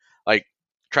targeted like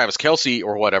Travis Kelce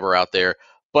or whatever out there.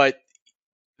 But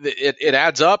it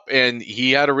adds up, and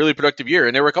he had a really productive year.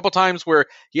 And there were a couple times where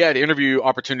he had interview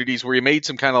opportunities where he made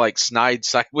some kind of like snide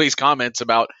sideways comments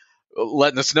about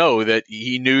letting us know that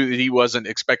he knew that he wasn't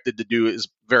expected to do as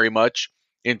very much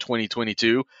in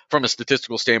 2022 from a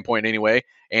statistical standpoint anyway,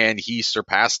 and he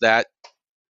surpassed that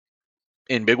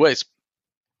in big ways.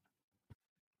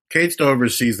 Cade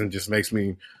Stover's season just makes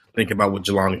me think about what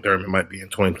Jelani Thurman might be in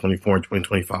 2024 and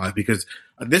 2025, because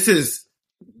this is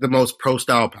the most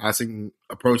pro-style passing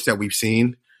approach that we've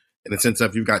seen, in the sense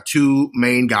of you've got 2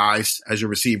 main guys as your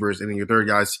receivers, and then your third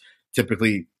guy's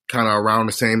typically kind of around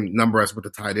the same number as what the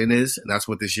tight end is, and that's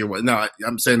what this year was. Now,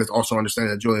 I'm saying this also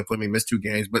understanding that Julian Fleming missed 2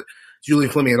 games, but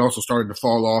Julian Fleming had also started to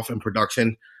fall off in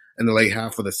production in the late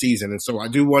half of the season. And so I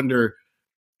do wonder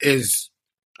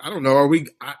are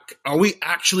we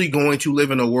actually going to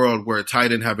live in a world where a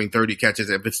tight end having 30 catches,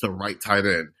 if it's the right tight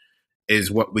end,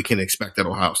 is what we can expect at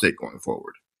Ohio State going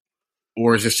forward?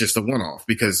 Or is this just a one-off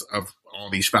because of all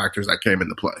these factors that came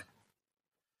into play?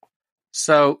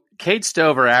 So Cade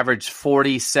Stover averaged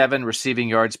 47 receiving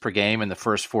yards per game in the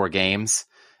first 4 games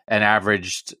and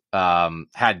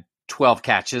had 12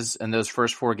 catches in those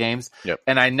first 4 games. Yep.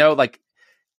 And I know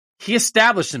he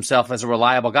established himself as a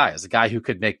reliable guy, as a guy who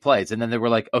could make plays. And then they were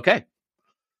like, okay.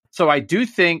 So I do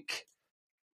think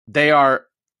they are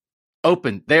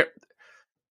open.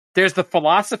 There's the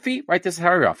philosophy, right? This is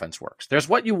how your offense works. There's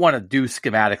what you want to do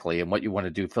schematically and what you want to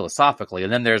do philosophically.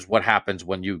 And then there's what happens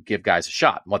when you give guys a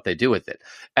shot and what they do with it.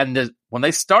 And when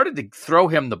they started to throw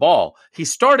him the ball, he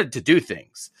started to do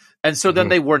things. And so then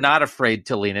they were not afraid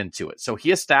to lean into it. So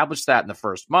he established that in the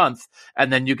first month.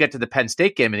 And then you get to the Penn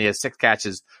State game and he has 6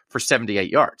 catches for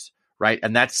 78 yards, right?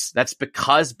 And that's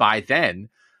because by then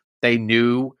they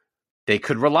knew they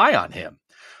could rely on him.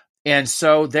 And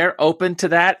so they're open to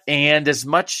that. And as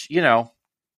much,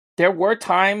 there were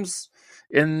times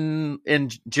in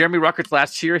Jeremy Ruckert's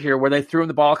last year here where they threw him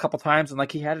the ball a couple times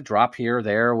and he had a drop here or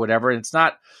there or whatever. And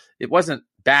it wasn't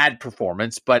bad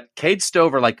performance, but Cade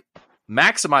Stover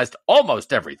maximized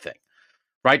almost everything,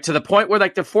 right? To the point where the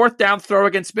 4th down throw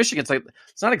against Michigan,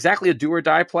 it's not exactly a do or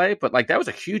die play, but that was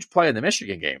a huge play in the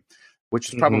Michigan game,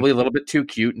 which was probably a little bit too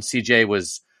cute. And CJ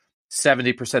was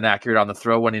 70% accurate on the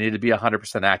throw when he needed to be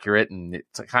 100% accurate, and it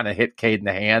kind of hit Cade in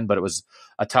the hand, but it was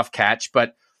a tough catch.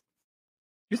 But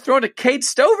you're throwing a Cade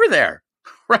Stover there,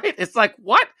 right? It's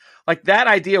what? That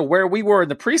idea where we were in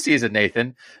the preseason,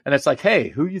 Nathan, and it's hey,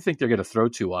 who do you think they're going to throw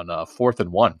to on 4th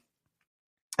and 1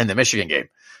 in the Michigan game?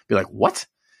 Be what?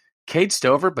 Cade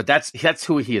Stover? But that's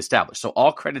who he established. So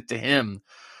all credit to him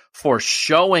for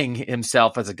showing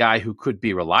himself as a guy who could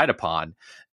be relied upon.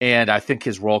 and I think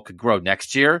his role could grow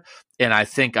next year. And I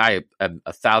think I am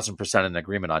 1,000% in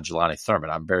agreement on Jelani Thurman.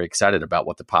 I'm very excited about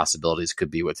what the possibilities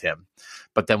could be with him.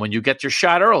 But then when you get your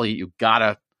shot early, you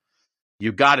gotta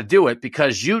do it,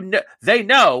 because they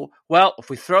know, well,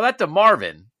 if we throw that to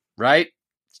Marvin, right,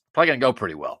 it's probably going to go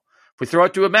pretty well. If we throw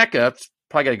it to Emeka, it's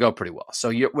probably going to go pretty well. So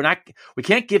we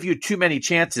can't give you too many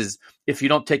chances if you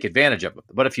don't take advantage of them.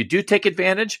 But if you do take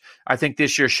advantage, I think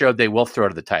this year showed they will throw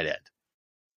to the tight end.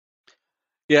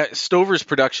 Yeah, Stover's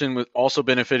production also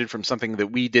benefited from something that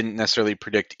we didn't necessarily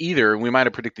predict either. We might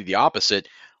have predicted the opposite,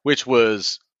 which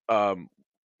was Trevin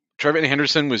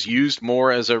Henderson was used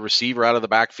more as a receiver out of the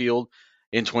backfield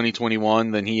in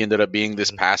 2021 than he ended up being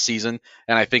this past season.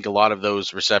 And I think a lot of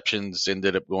those receptions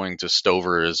ended up going to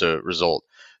Stover as a result.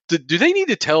 Do they need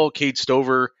to tell Cade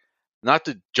Stover not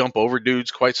to jump over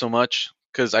dudes quite so much?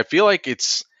 Because I feel like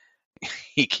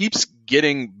he keeps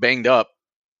getting banged up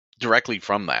directly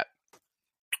from that.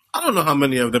 I don't know how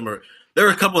many of them are. There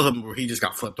are a couple of them where he just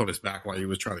got flipped on his back while he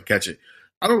was trying to catch it.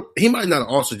 He might not have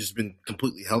also just been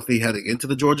completely healthy heading into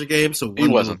the Georgia game, so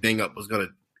one little ding up was going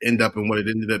to end up in what it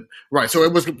ended up. Right, so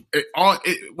it was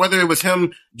whether it was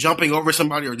him jumping over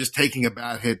somebody or just taking a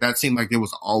bad hit, that seemed like it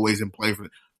was always in play for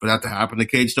that to happen to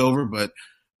Cade Stover. But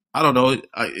I don't know.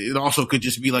 It also could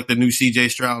just be like the new C.J.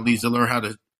 Stroud needs to learn how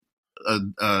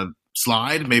to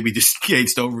slide. Maybe just Cade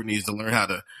Stover needs to learn how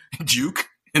to juke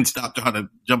and stop trying to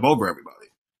jump over everybody.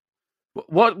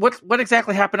 What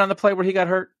exactly happened on the play where he got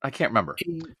hurt? I can't remember.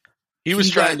 He was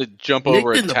trying to jump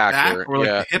over a tackler. Or like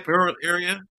the hip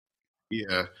area.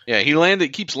 Yeah. Yeah, he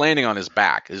keeps landing on his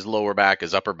back, his lower back,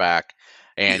 his upper back,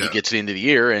 and he gets into the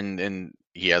ear and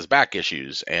he has back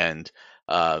issues. And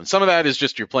some of that is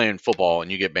just you're playing football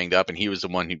and you get banged up, and he was the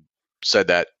one who said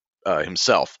that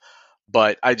himself.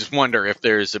 But I just wonder if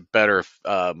there's a better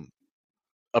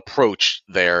approach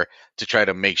there to try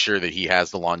to make sure that he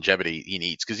has the longevity he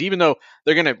needs. Because even though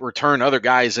they're going to return other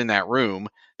guys in that room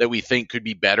that we think could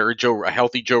be better, a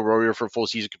healthy Joe Royer for a full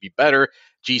season could be better.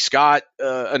 G. Scott,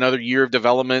 another year of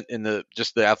development in the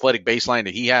athletic baseline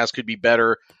that he has could be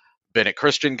better. Bennett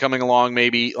Christian coming along,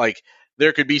 maybe. Like,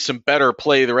 there could be some better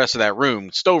play the rest of that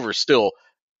room. Stover's still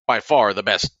by far the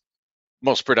best,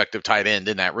 most productive tight end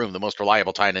in that room, the most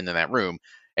reliable tight end in that room,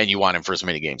 and you want him for as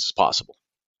many games as possible.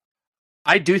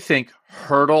 I do think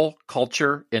hurdle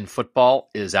culture in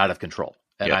football is out of control,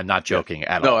 and I'm not joking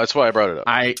at all. No, that's why I brought it up.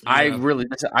 I really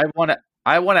want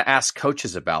to ask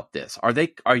coaches about this.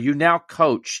 Are you now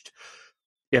coached,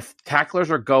 if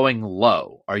tacklers are going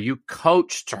low, are you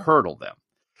coached to hurdle them?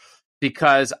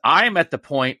 Because I'm at the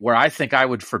point where I think I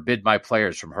would forbid my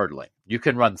players from hurdling. You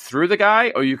can run through the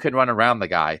guy or you can run around the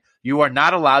guy. You are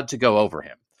not allowed to go over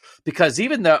him. Because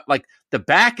even though, the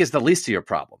back is the least of your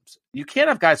problems. You can't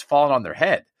have guys falling on their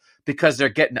head because they're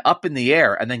getting up in the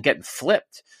air and then getting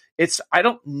flipped. I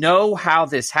don't know how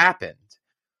this happened,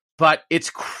 but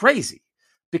it's crazy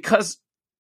because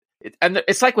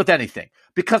it's like with anything,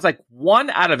 because 1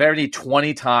 out of every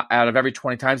 20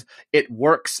 times it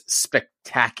works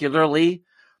spectacularly.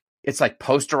 It's like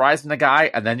posterizing the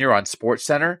guy and then you're on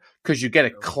SportsCenter because you get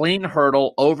a clean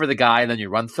hurdle over the guy and then you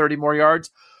run 30 more yards.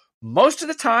 Most of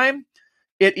the time,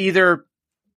 it either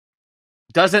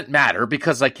doesn't matter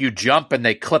because you jump and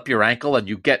they clip your ankle and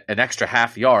you get an extra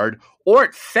half yard, or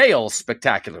it fails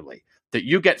spectacularly that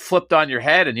you get flipped on your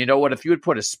head. And you know what? If you would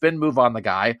put a spin move on the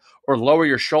guy or lower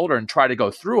your shoulder and try to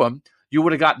go through him, you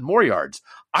would have gotten more yards.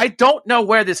 I don't know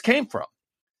where this came from.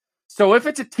 So if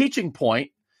it's a teaching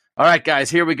point, all right, guys,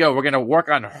 here we go. We're going to work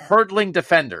on hurdling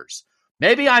defenders.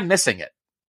 Maybe I'm missing it.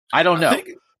 I don't know.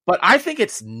 But I think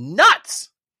it's nuts.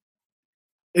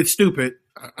 It's stupid.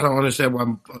 I don't understand why.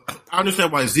 I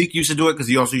understand why Zeke used to do it because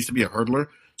he also used to be a hurdler,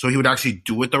 so he would actually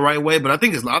do it the right way. But I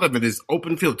think a lot of it is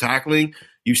open field tackling.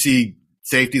 You see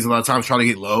safeties a lot of times try to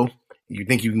get low. You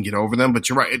think you can get over them, but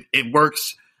you're right. It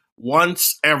works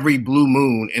once every blue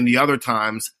moon, and the other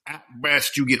times, at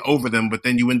best, you get over them, but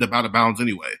then you end up out of bounds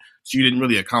anyway. So you didn't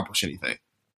really accomplish anything.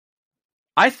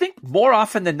 I think more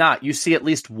often than not, you see at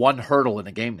least one hurdle in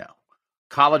a game now,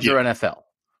 college or NFL.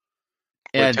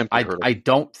 And I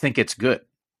don't think it's good.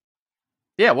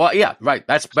 Yeah, well, yeah, right.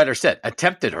 That's better said.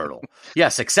 Attempted hurdle. Yeah,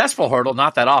 successful hurdle,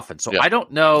 not that often. So I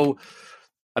don't know.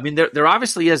 I mean, there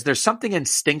obviously is. There's something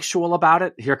instinctual about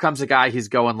it. Here comes a guy. He's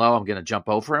going low. I'm going to jump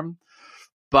over him.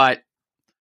 But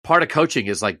part of coaching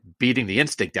is beating the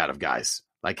instinct out of guys.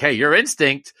 Hey, your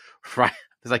instinct, right?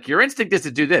 It's your instinct is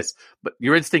to do this, but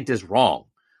your instinct is wrong.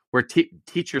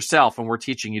 Teach yourself, and we're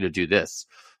teaching you to do this.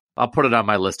 I'll put it on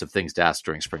my list of things to ask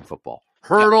during spring football.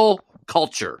 Hurdle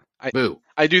culture. Boo.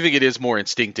 I do think it is more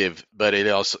instinctive, but it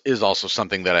is also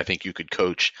something that I think you could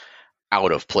coach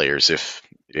out of players if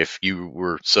if you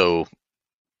were so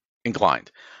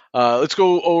inclined. Let's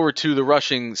go over to the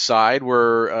rushing side,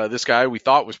 where this guy we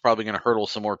thought was probably going to hurdle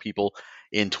some more people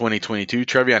in 2022,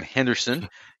 TreVeyon Henderson.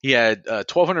 He had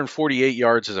 1,248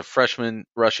 yards as a freshman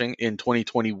rushing in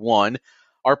 2021.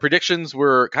 Our predictions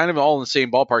were kind of all in the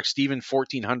same ballpark. Steven,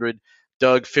 1,400.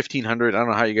 Doug, 1,500. I don't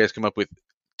know how you guys come up with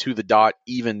to the dot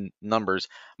even numbers.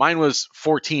 Mine was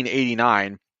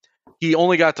 1,489. He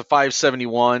only got to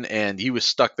 571, and he was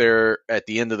stuck there at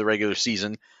the end of the regular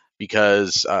season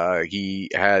because he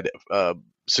had a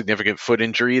significant foot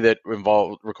injury that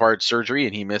required surgery,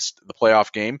 and he missed the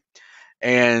playoff game.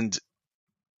 And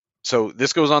so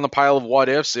this goes on the pile of what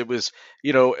ifs. It was,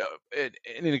 an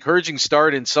encouraging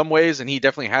start in some ways, and he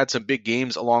definitely had some big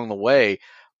games along the way.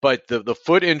 But the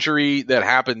foot injury that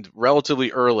happened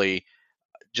relatively early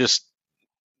just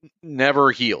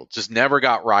never healed, just never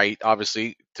got right,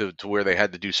 obviously, to where they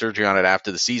had to do surgery on it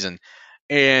after the season.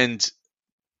 And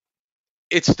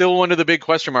it's still one of the big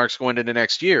question marks going into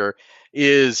next year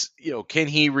is, can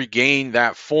he regain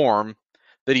that form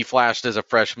that he flashed as a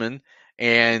freshman?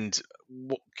 And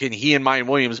can he and Miyan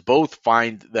Williams both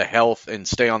find the health and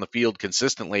stay on the field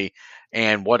consistently?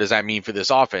 And what does that mean for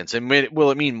this offense? And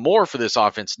will it mean more for this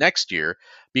offense next year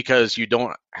because you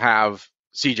don't have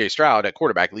CJ Stroud at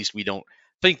quarterback? At least we don't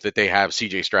think that they have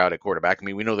CJ Stroud at quarterback. I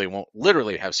mean, we know they won't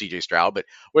literally have CJ Stroud, but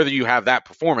whether you have that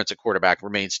performance at quarterback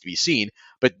remains to be seen.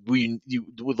 But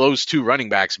those two running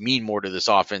backs mean more to this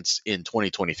offense in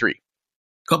 2023.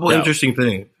 Couple interesting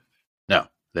things. No,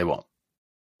 they won't.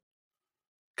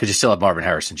 Because you still have Marvin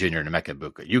Harrison Jr. and Emeka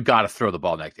Egbuka. You got to throw the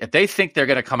ball next. If they think they're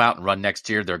going to come out and run next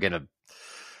year, they're going to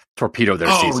torpedo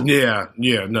their season. No.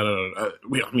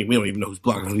 We don't even know who's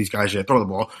blocking for these guys yet. Throw the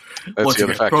ball. That's the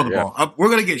other factor, throw the ball. We're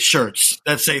going to get shirts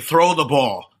that say "Throw the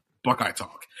ball, Buckeye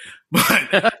Talk."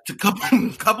 But a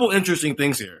couple interesting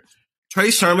things here. Trey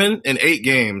Sermon in 8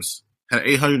 games had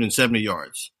 870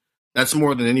 yards. That's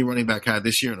more than any running back had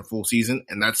this year in a full season,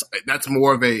 and that's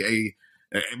more of a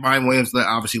Miyan Williams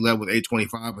obviously led with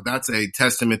 825, but that's a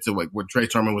testament to what Trey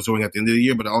Sermon was doing at the end of the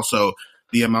year, but also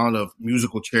the amount of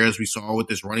musical chairs we saw with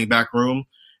this running back room.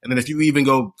 And then if you even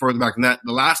go further back than that,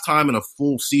 the last time in a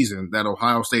full season that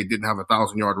Ohio State didn't have a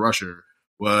 1,000-yard rusher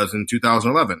was in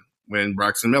 2011 when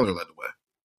Braxton Miller led the way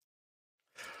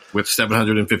with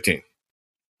 715.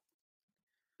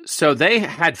 So they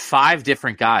had 5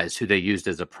 different guys who they used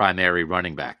as a primary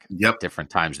running back at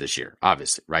different times this year,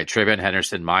 obviously, right? TreVeyon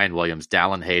Henderson, Miyan Williams,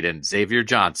 Dallin Hayden, Xavier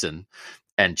Johnson,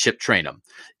 and Chip Trainum.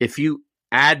 If you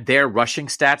add their rushing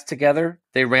stats together,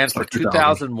 they ran for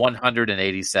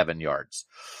 2,187 yards.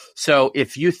 So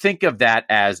if you think of that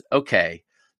as, okay,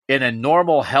 in a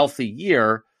normal healthy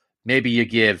year, maybe you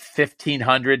give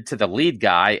 1,500 to the lead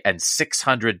guy and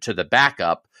 600 to the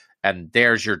backup, and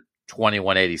there's your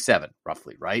 2,187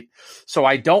 roughly, right? So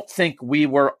I don't think we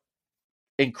were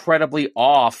incredibly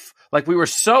off. Like, we were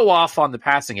so off on the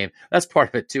passing game. That's part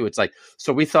of it too. It's like,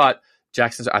 so we thought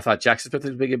Jackson Smith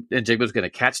and Jigba was going to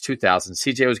catch 2,000.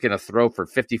 CJ was going to throw for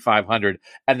 5,500,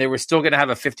 and they were still going to have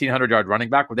a 1,500-yard running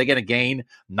back. Were they going to gain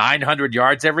 900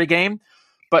 yards every game?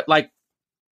 But like,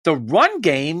 the run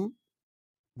game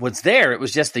was there. It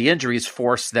was just the injuries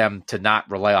forced them to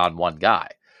not rely on one guy.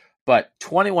 But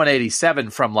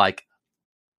 2,187 from like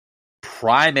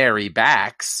primary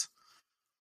backs,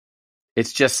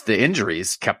 it's just the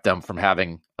injuries kept them from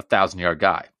having a 1,000-yard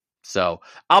guy. So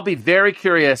I'll be very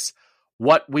curious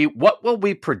what will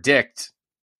we predict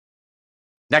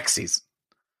next season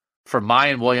for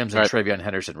Miyan Williams and TreVeyon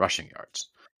Henderson rushing yards.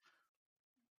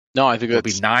 No, I think it'll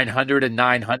be 900 and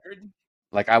 900.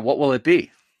 Like, what will it be?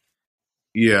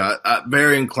 Yeah, I'm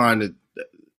very inclined to.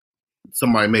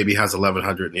 Somebody maybe has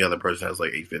 1,100 and the other person has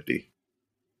like 850.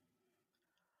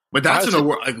 But that's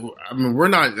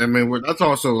that's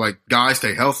also like, guys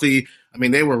stay healthy. I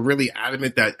mean, they were really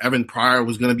adamant that Evan Pryor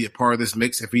was going to be a part of this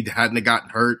mix if he hadn't gotten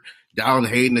hurt. Dallin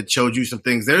Hayden had showed you some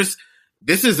things. This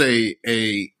is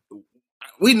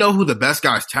we know who the best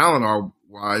guys talent are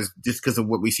wise just because of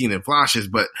what we've seen in flashes,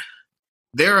 but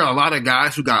there are a lot of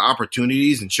guys who got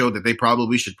opportunities and showed that they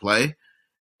probably should play.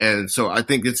 And so I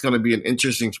think it's going to be an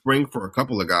interesting spring for a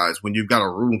couple of guys when you've got a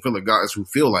room full of guys who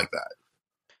feel like that.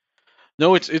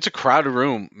 No, it's a crowded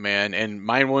room, man. And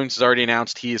Miyan Williams has already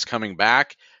announced he is coming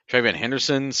back. TreVeyon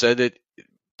Henderson said that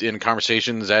in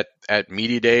conversations at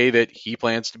Media Day that he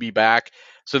plans to be back.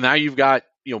 So now you've got,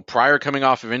 Pryor coming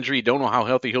off of injury. Don't know how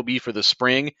healthy he'll be for the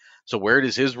spring. So where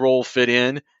does his role fit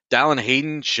in? Dallin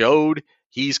Hayden showed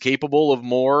he's capable of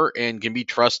more and can be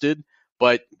trusted,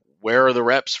 but where are the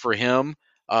reps for him?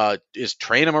 Is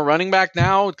Trainum a running back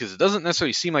now? Because it doesn't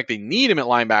necessarily seem like they need him at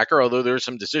linebacker, although there's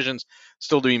some decisions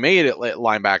still to be made at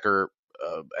linebacker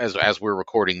as we're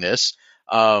recording this.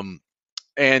 And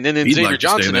then He'd Xavier like to stay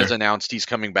Johnson there. has announced he's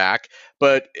coming back.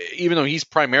 But even though he's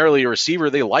primarily a receiver,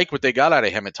 they like what they got out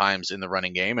of him at times in the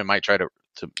running game and might try to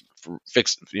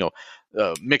fix,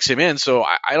 mix him in. So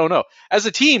I don't know. As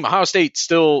a team, Ohio State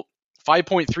still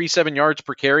 5.37 yards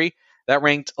per carry. That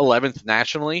ranked 11th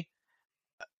nationally.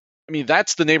 I mean,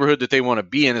 that's the neighborhood that they want to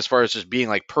be in as far as just being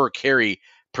like per carry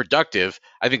productive.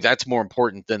 I think that's more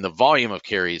important than the volume of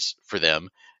carries for them.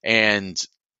 And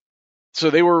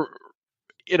so they were,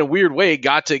 in a weird way,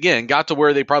 got to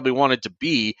where they probably wanted to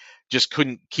be, just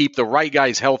couldn't keep the right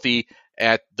guys healthy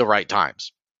at the right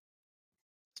times.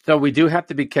 So we do have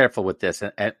to be careful with this,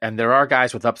 and there are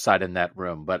guys with upside in that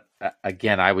room. But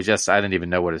again, I didn't even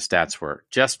know what his stats were.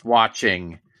 Just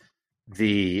watching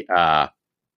the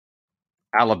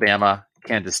Alabama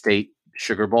Kansas State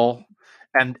Sugar Bowl,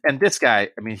 and this guy,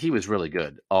 I mean, he was really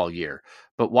good all year.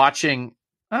 But watching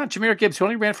Jahmyr Gibbs, who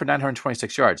only ran for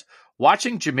 926 yards,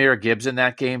 watching Jahmyr Gibbs in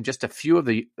that game, just a few of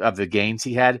the gains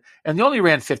he had, and he only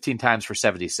ran 15 times for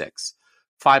 76.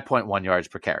 5.1 yards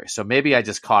per carry. So maybe I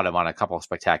just caught him on a couple of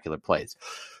spectacular plays.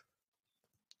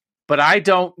 But I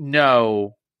don't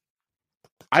know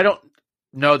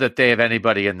that they have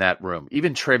anybody in that room.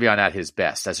 Even Travion at his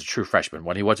best as a true freshman.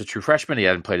 When he was a true freshman, he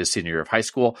hadn't played his senior year of high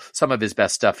school. Some of his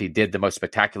best stuff he did, the most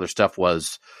spectacular stuff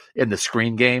was in the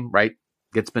screen game, right?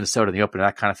 Gets Minnesota in the opener,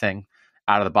 that kind of thing,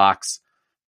 out of the box.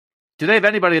 Do they have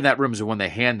anybody in that room so when they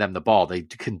hand them the ball, they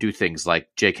can do things like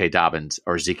J.K. Dobbins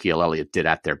or Ezekiel Elliott did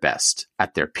at their best,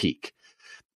 at their peak?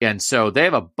 And so they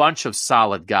have a bunch of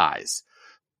solid guys.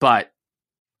 But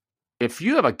if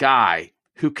you have a guy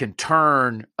who can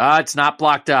turn, it's not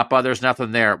blocked up, there's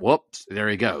nothing there, whoops, there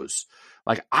he goes.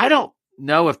 Like, I don't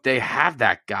know if they have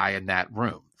that guy in that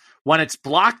room. When it's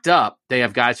blocked up, they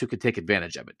have guys who can take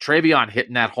advantage of it. Travion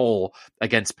hitting that hole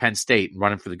against Penn State and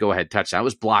running for the go-ahead touchdown. It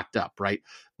was blocked up, right?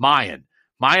 Mayan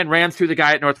ran through the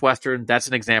guy at Northwestern. That's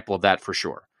an example of that for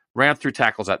sure. Ran through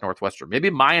tackles at Northwestern.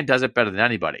 Maybe Mayan does it better than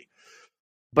anybody.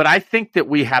 But I think that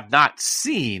we have not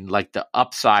seen like the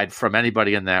upside from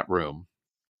anybody in that room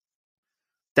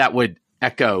that would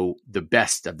echo the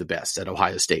best of the best at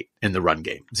Ohio State in the run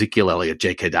game. Ezekiel Elliott,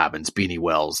 J.K. Dobbins, Beanie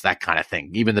Wells, that kind of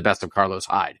thing. Even the best of Carlos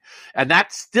Hyde. And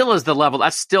that still is the level.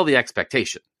 That's still the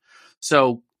expectation.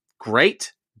 So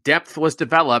great. Depth was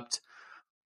developed.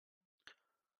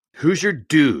 Who's your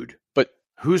dude? But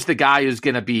who's the guy who's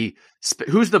going to be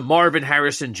who's the Marvin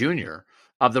Harrison Jr.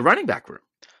 of the running back room?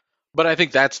 But I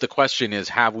think that's the question is,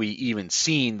 have we even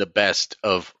seen the best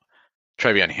of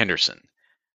Travion Henderson?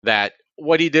 That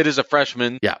what he did as a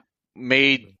freshman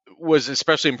was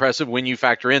especially impressive when you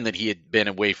factor in that he had been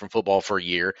away from football for a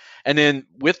year. And then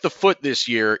with the foot this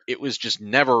year, it was just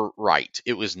never right.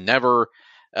 It was never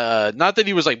not that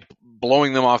he was like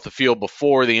blowing them off the field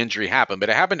before the injury happened, but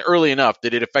it happened early enough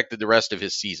that it affected the rest of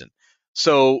his season.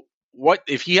 So what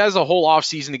if he has a whole off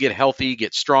season to get healthy,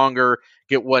 get stronger,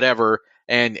 get whatever,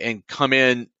 and come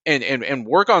in and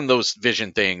work on those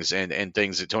vision things and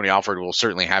things that Tony Alford will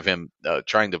certainly have him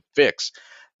trying to fix,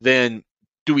 then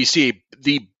do we see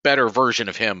the better version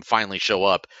of him finally show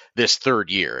up this third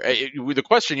year? The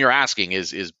question you're asking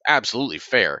is absolutely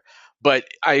fair, but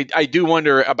I do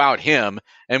wonder about him,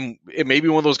 and it may be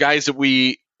one of those guys that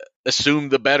we assume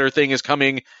the better thing is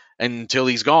coming until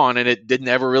he's gone, and it didn't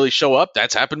ever really show up.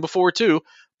 That's happened before too,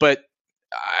 but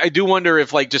I do wonder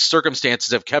if like just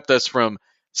circumstances have kept us from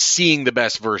seeing the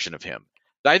best version of him.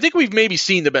 I think we've maybe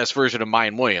seen the best version of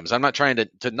Mayan Williams. I'm not trying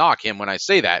to knock him when I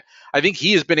say that. I think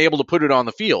he has been able to put it on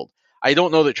the field. I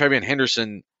don't know that Travion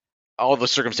Henderson, all the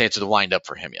circumstances have lined up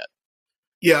for him yet.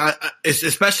 Yeah, it's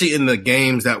especially in the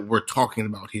games that we're talking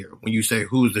about here. When you say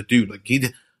who's the dude, like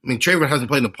Travion hasn't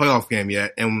played in a playoff game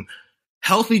yet, and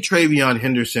healthy Travion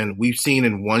Henderson we've seen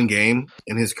in one game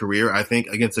in his career, I think,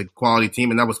 against a quality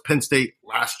team, and that was Penn State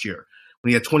last year when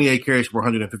he had 28 carries for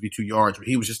 152 yards, but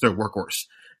he was just their workhorse.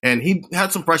 And he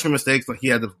had some freshman mistakes, like he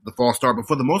had the false start, but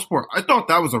for the most part, I thought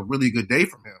that was a really good day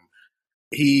from him.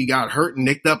 He got hurt and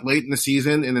nicked up late in the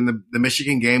season, and then the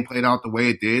Michigan game played out the way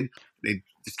it did. They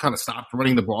just kind of stopped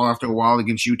running the ball after a while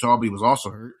against Utah, but he was also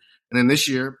hurt. And then this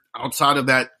year, outside of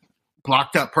that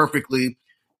blocked up perfectly,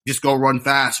 just go run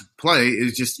fast play,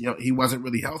 is just, he wasn't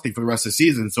really healthy for the rest of the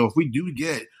season. So if we do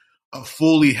get a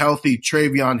fully healthy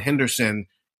Travion Henderson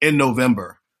in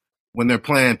November, when they're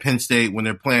playing Penn State, when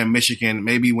they're playing Michigan,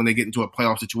 maybe when they get into a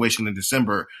playoff situation in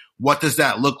December, what does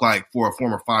that look like for a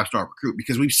former five-star recruit?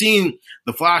 Because we've seen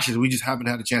the flashes, we just haven't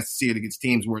had a chance to see it against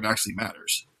teams where it actually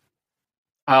matters.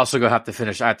 I also have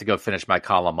to go finish my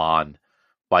column on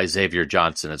why Xavier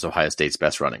Johnson is Ohio State's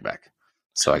best running back.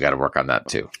 So I got to work on that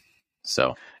too.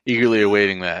 So eagerly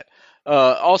awaiting that.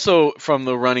 Also, from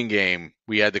the running game,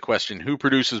 we had the question, who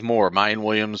produces more, Mayan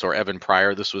Williams or Evan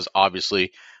Pryor? This was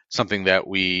obviously something that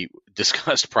we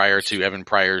discussed prior to Evan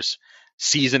Pryor's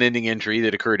season-ending injury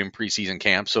that occurred in preseason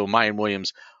camp. So Mayan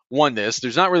Williams won this.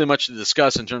 There's not really much to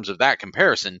discuss in terms of that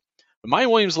comparison. But Mayan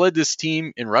Williams led this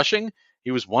team in rushing.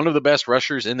 He was one of the best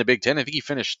rushers in the Big Ten. I think he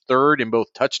finished third in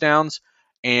both touchdowns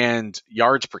and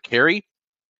yards per carry.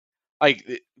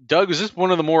 Like, Doug, is this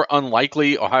one of the more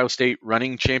unlikely Ohio State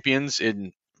running champions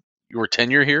in your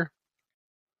tenure here?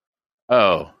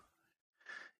 Oh,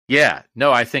 yeah.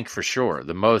 No, I think for sure.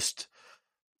 The most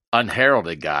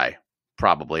unheralded guy,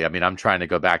 probably. I mean, I'm trying to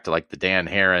go back to like the Dan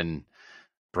Herron,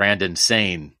 Brandon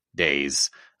Sane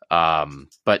days.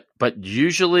 But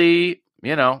usually,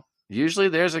 usually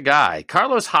there's a guy.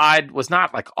 Carlos Hyde was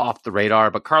not like off the radar,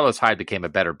 but Carlos Hyde became a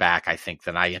better back, I think,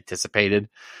 than I anticipated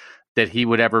that he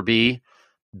would ever be.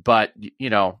 But,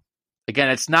 again,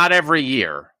 it's not every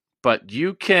year, but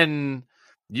you can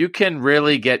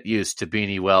really get used to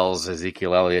Beanie Wells,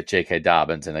 Ezekiel Elliott, J.K.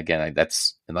 Dobbins. And again,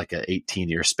 that's in like an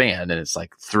 18-year span, and it's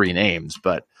like 3 names,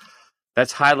 but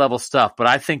that's high-level stuff. But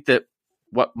I think that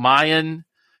what Mayan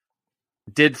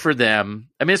did for them,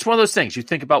 I mean, it's one of those things. You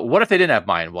think about, what if they didn't have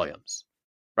Mayan Williams,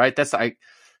 right? That's like,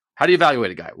 how do you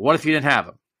evaluate a guy? What if you didn't have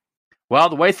him? Well,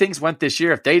 the way things went this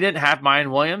year, if they didn't have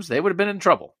Mayan Williams, they would have been in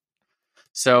trouble.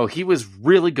 So he was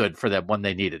really good for them when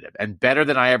they needed him, and better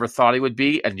than I ever thought he would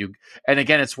be. And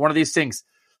again, it's one of these things,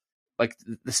 like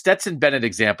the Stetson Bennett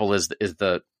example is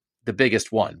the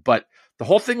biggest one. But the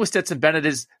whole thing with Stetson Bennett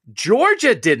is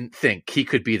Georgia didn't think he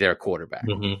could be their quarterback,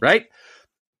 right?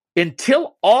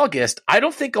 Until August, I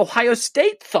don't think Ohio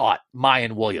State thought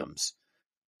Mayan Williams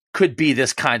could be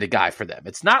this kind of guy for them.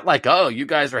 It's not like, oh, you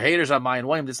guys are haters on Mayan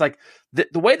Williams. It's like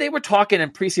the way they were talking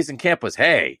in preseason camp was,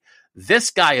 hey,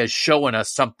 this guy is showing us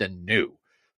something new.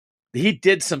 He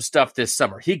did some stuff this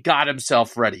summer. He got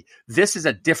himself ready. This is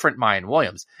a different Mayan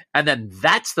Williams. And then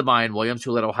that's the Mayan Williams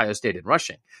who led Ohio State in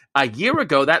rushing. A year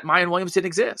ago, that Mayan Williams didn't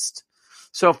exist.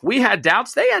 So if we had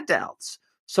doubts, they had doubts.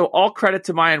 So all credit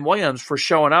to Mayan Williams for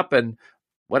showing up and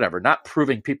whatever, not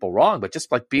proving people wrong, but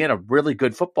just like being a really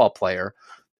good football player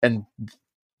and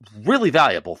really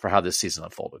valuable for how this season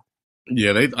unfolded.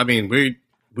 Yeah,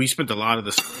 we spent a lot of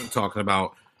the spring talking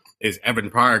about, is Evan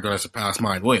Pryor going to surpass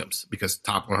Mayan Williams? Because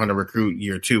top 100 recruit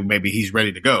year 2, maybe he's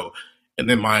ready to go. And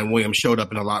then Mayan Williams showed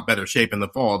up in a lot better shape in the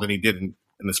fall than he did in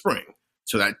the spring.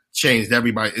 So that changed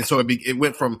everybody. And so it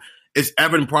went from, is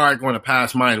Evan Pryor going to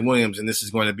pass Mayan Williams, and this is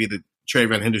going to be the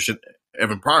TreVeyon Henderson,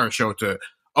 Evan Pryor show, to,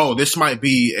 oh, this might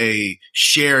be a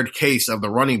shared case of the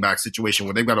running back situation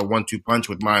where they've got a 1-2 punch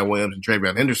with Mayan Williams and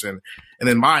TreVeyon Henderson. And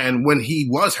then Mayan, when he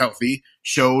was healthy,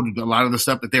 showed a lot of the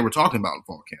stuff that they were talking about in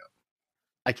fall camp.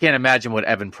 I can't imagine what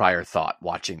Evan Pryor thought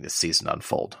watching this season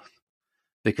unfold,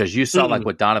 because you saw like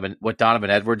what Donovan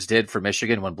Edwards did for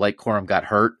Michigan when Blake Corum got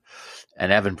hurt,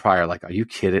 and Evan Pryor, like, are you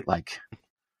kidding? Like,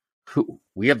 who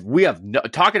we have no,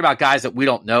 talking about guys that we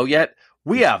don't know yet.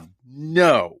 We have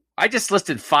no. I just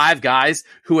listed 5 guys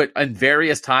who at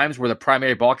various times were the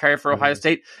primary ball carrier for Ohio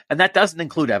State, and that doesn't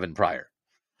include Evan Pryor.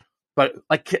 But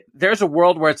like, there's a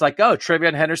world where it's like, oh,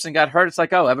 TreVeyon Henderson got hurt. It's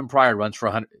like, oh, Evan Pryor runs for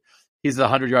 100. He's a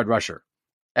 100-yard rusher.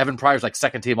 Evan Pryor's like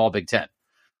second team all Big Ten.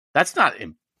 That's not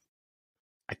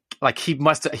like he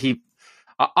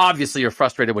obviously you're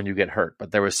frustrated when you get hurt,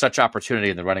 but there was such opportunity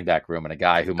in the running back room, and a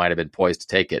guy who might have been poised to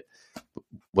take it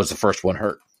was the first one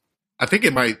hurt. I think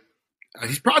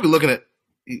he's probably looking at,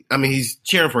 I mean, he's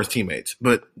cheering for his teammates,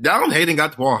 but Dalton Hayden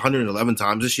got the ball 111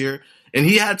 times this year, and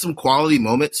he had some quality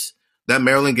moments. That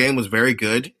Maryland game was very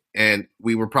good, and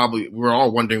we were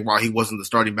all wondering why he wasn't the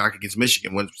starting back against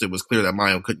Michigan once it was clear that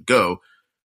Mayan couldn't go.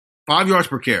 5 yards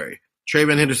per carry.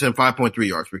 TreVeyon Henderson, 5.3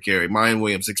 yards per carry. Mayan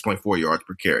Williams, 6.4 yards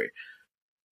per carry.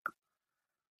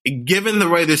 Given the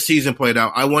way this season played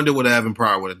out, I wonder what Evan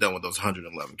Pryor would have done with those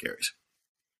 111 carries.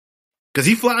 Because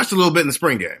he flashed a little bit in the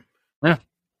spring game. Yeah.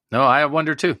 No, I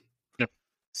wonder too. Yeah.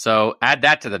 So add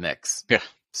that to the mix. Yeah.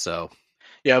 So.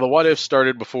 Yeah, the what if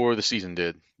started before the season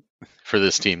did for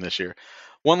this team this year.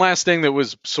 One last thing that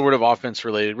was sort of offense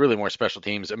related, really more special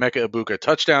teams. Emeka Egbuka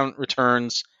touchdown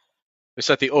returns. We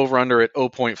set the over-under at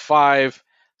 0.5.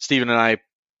 Steven and I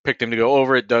picked him to go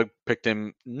over it. Doug picked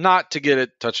him not to get a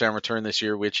touchdown return this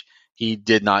year, which he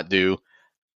did not do.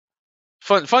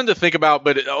 Fun to think about,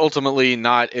 but ultimately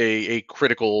not a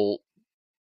critical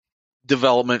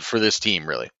development for this team,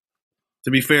 really.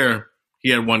 To be fair,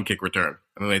 he had 1 kick return,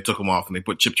 and then they took him off, and they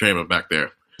put Chip Traylor back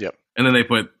there. Yep. And then they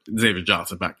put Xavier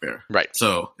Johnson back there. Right.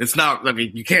 So it's not, I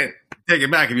mean, you can't take it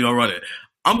back if you don't run it.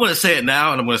 I'm going to say it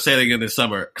now, and I'm going to say it again this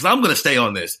summer, because I'm going to stay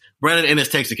on this. Brandon Ennis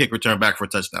takes a kick return back for a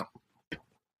touchdown.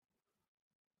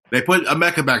 They put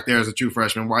Emeka back there as a true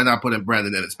freshman. Why not put in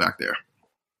Brandon Ennis back there?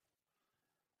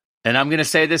 And I'm going to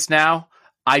say this now.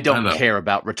 I don't care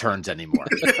about returns anymore.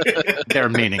 They're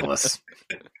meaningless.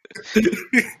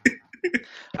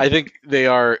 I think they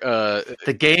are.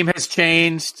 The game has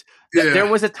changed. Yeah. There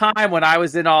was a time when I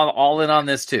was all in on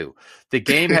this too. The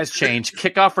game has changed.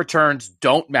 Kickoff returns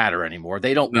don't matter anymore.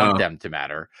 They don't want them to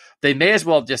matter. They may as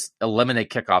well just eliminate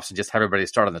kickoffs and just have everybody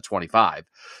start on the 25.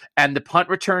 And the punt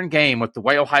return game, with the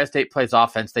way Ohio State plays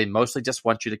offense, they mostly just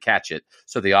want you to catch it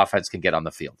so the offense can get on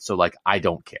the field. So, I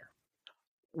don't care.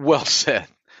 Well said.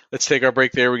 Let's take our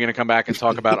break there. We're going to come back and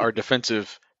talk about our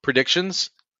defensive predictions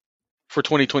for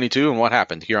 2022 and what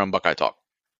happened here on Buckeye Talk.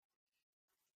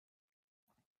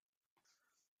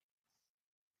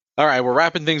 All right, we're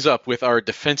wrapping things up with our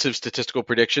defensive statistical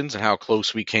predictions and how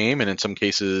close we came, and in some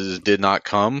cases did not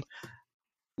come.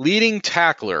 Leading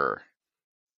tackler.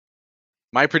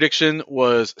 My prediction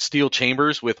was Steel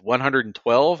Chambers with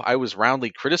 112. I was roundly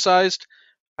criticized,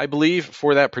 I believe,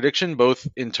 for that prediction, both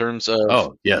in terms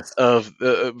of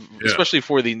especially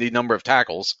for the number of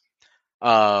tackles.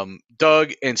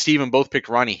 Doug and Steven both picked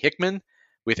Ronnie Hickman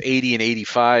with 80 and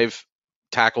 85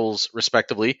 tackles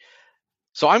respectively.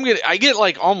 So I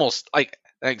get almost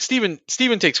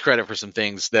Steven takes credit for some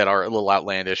things that are a little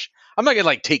outlandish. I'm not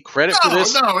gonna take credit for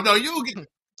this. No, you get.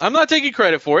 I'm not taking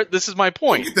credit for it. This is my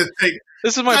point.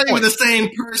 This is my point. Not even the same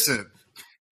person.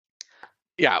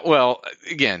 Yeah, well,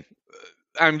 again,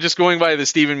 I'm just going by the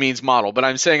Steven Means model, but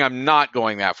I'm saying I'm not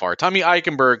going that far. Tommy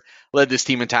Eichenberg led this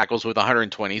team in tackles with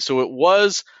 120, so it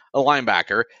was a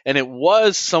linebacker, and it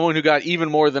was someone who got even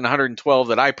more than 112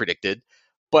 that I predicted.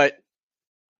 But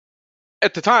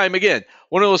at the time, again,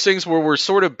 one of those things where we're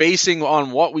sort of basing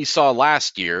on what we saw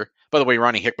last year. By the way,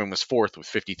 Ronnie Hickman was fourth with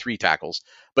 53 tackles,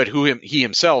 but he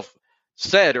himself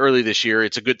said early this year,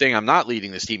 it's a good thing I'm not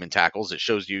leading this team in tackles. It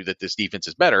shows you that this defense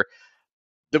is better.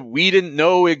 That we didn't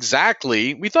know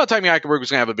exactly. We thought Tommy Eichenberg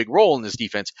was going to have a big role in this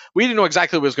defense. We didn't know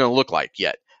exactly what it was going to look like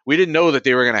yet. We didn't know that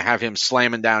they were going to have him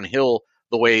slamming downhill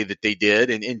the way that they did.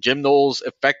 And Jim Knowles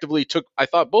effectively took, I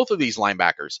thought, both of these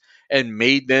linebackers and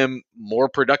made them more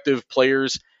productive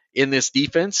players in this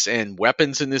defense and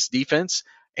weapons in this defense.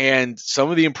 And some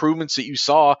of the improvements that you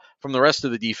saw from the rest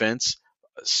of the defense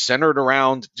centered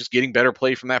around just getting better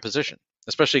play from that position,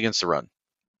 especially against the run.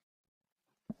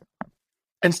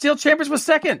 And Steel Chambers was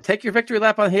second. Take your victory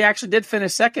lap on. He actually did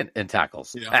finish second in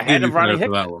tackles ahead of Ronnie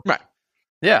Hickman. Right.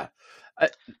 Yeah.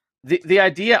 The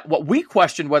idea, what we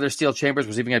questioned whether Steel Chambers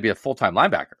was even going to be a full-time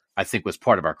linebacker, I think was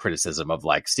part of our criticism of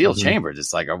Steel Chambers.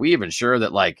 It's are we even sure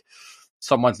that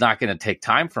someone's not going to take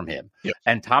time from him? Yep.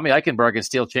 And Tommy Eichenberg and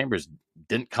Steel Chambers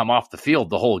didn't come off the field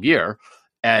the whole year.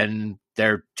 And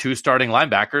their two starting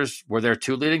linebackers were their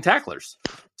two leading tacklers.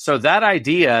 So that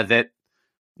idea that,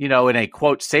 in a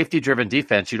quote safety-driven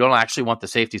defense, you don't actually want the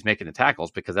safeties making the tackles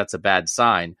because that's a bad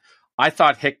sign. I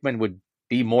thought Hickman would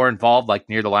be more involved,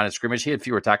 near the line of scrimmage. He had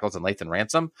fewer tackles than Lathan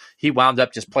Ransom. He wound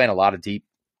up just playing a lot of deep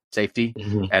safety,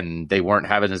 and they weren't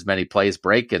having as many plays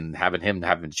break and having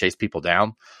to chase people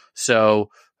down. So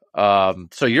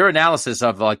your analysis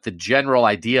of the general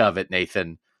idea of it,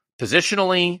 Nathan,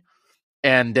 positionally,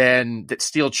 and then that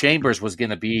Steel Chambers was going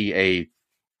to be a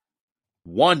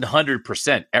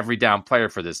 100% every down player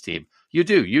for this team. You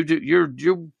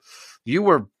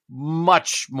were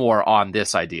much more on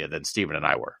this idea than Steven and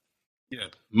I were. Yeah,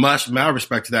 much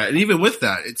respect to that. And even with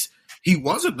that, he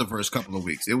wasn't the first couple of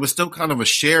weeks. It was still kind of a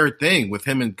shared thing with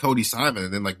him and Cody Simon.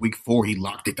 And then week 4, he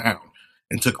locked it down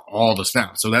and took all the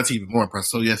snaps. So that's even more impressive.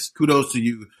 So yes, kudos to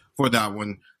you for that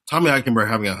one. Tommy Eichenberg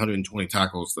having 120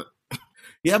 tackles.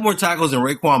 He had more tackles than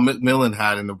Raekwon McMillan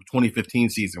had in the 2015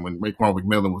 season when Raekwon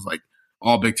McMillan was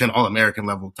all Big Ten, all American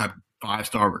level type of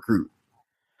 5-star recruit.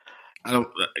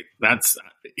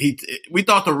 We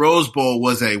thought the Rose Bowl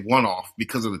was a one-off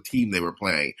because of the team they were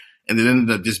playing, and it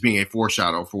ended up just being a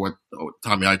foreshadow for what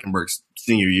Tommy Eichenberg's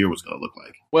senior year was going to look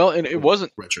like. Well, and it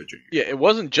wasn't retro junior. Yeah, it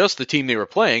wasn't just the team they were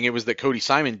playing. It was that Cody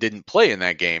Simon didn't play in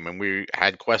that game, and we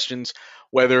had questions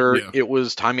whether it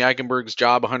was Tommy Eichenberg's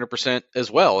job 100% as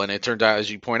well. And it turned out,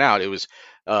 as you point out, it was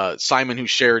Simon who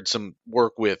shared some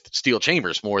work with Steel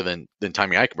Chambers more than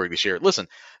Tommy Eichenberg this year. Listen,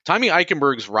 Tommy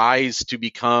Eichenberg's rise to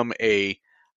become I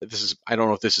don't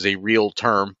know if this is a real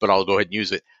term, but I'll go ahead and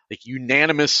use it,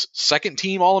 unanimous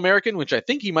second-team All-American, which I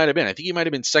think he might have been. I think he might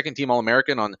have been second-team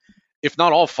All-American on, if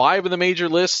not all 5 of the major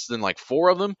lists, then 4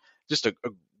 of them. Just a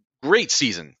great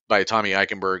season by Tommy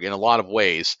Eichenberg in a lot of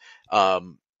ways.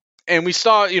 And we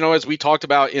saw, as we talked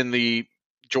about in the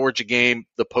Georgia game,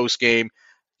 the post game,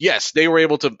 yes, they were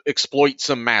able to exploit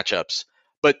some matchups,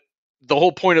 but the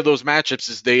whole point of those matchups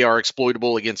is they are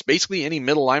exploitable against basically any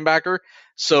middle linebacker.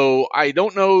 So I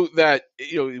don't know that,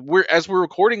 as we're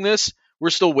recording this,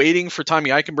 we're still waiting for Tommy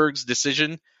Eichenberg's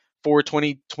decision for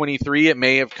 2023. It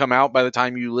may have come out by the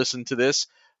time you listen to this,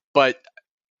 but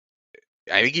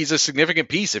I think he's a significant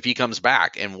piece if he comes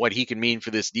back and what he can mean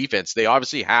for this defense. They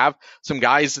obviously have some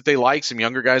guys that they like, some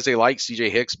younger guys they like,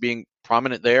 CJ Hicks being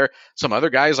prominent there. Some other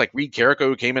guys like Reed Carrico,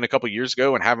 who came in a couple years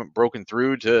ago and haven't broken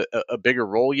through to a bigger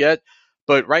role yet.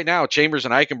 But right now, Chambers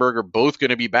and Eichenberg are both going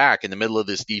to be back in the middle of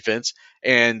this defense.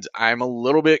 And I'm a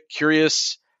little bit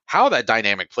curious how that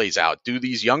dynamic plays out. Do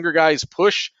these younger guys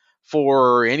push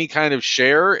for any kind of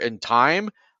share and time?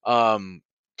 Can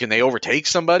they overtake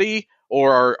somebody?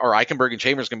 Or are Eichenberg and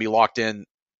Chambers going to be locked in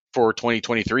for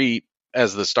 2023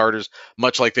 as the starters,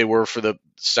 much like they were for the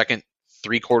second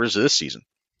 3 quarters of this season?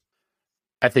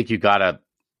 I think you got to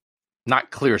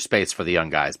not clear space for the young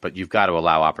guys, but you've got to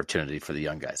allow opportunity for the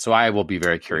young guys. So I will be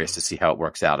very curious to see how it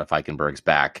works out if Eichenberg's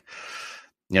back.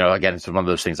 Again, it's one of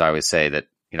those things I always say that,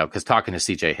 because talking to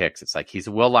CJ Hicks, it's like he's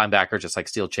a will linebacker, just like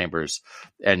Steel Chambers,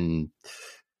 and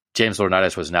James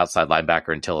Laurinaitis was an outside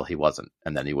linebacker until he wasn't,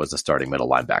 and then he was a starting middle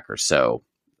linebacker. So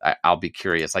I'll be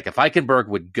curious. Like if Eichenberg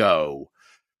would go,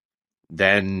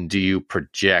 then do you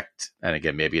project, and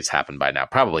again, maybe it's happened by now,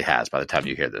 probably has by the time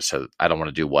you hear this, so I don't want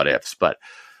to do what ifs, but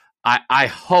I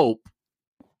hope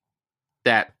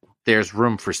that there's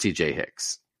room for CJ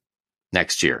Hicks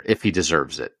next year if he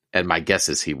deserves it. And my guess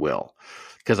is he will.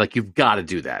 Because you've got to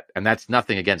do that. And that's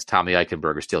nothing against Tommy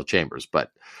Eichenberg or Steel Chambers. But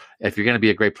if you're going to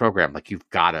be a great program, you've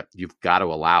got to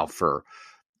allow for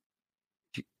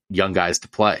young guys to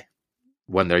play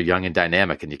when they're young and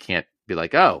dynamic. And you can't be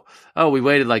like, oh, we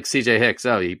waited like CJ Hicks.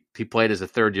 Oh, he played as a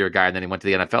third-year guy and then he went to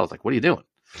the NFL. It's like, what are you doing?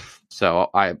 So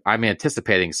I'm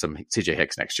anticipating some CJ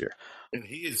Hicks next year. And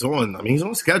he is he's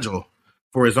on schedule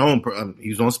for his own.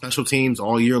 He's on special teams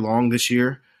all year long this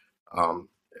year.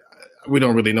 We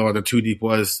don't really know what the 2 deep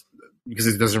was because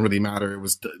it doesn't really matter. It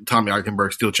was Tommy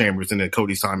Eichenberg, Steel Chambers, and then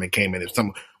Cody Simon came in. If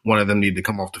one of them needed to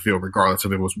come off the field, regardless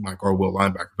if it was Mike or Will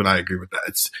linebacker. But I agree with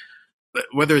that.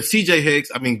 Whether it's CJ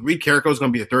Hicks, Reed Carrico is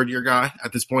going to be a 3rd-year guy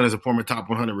at this point as a former top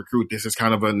 100 recruit. This is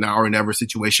kind of a now or never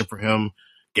situation for him.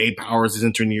 Gabe Powers is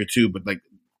entering year 2, but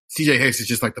CJ Hicks is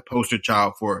just the poster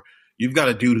child for you've got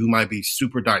a dude who might be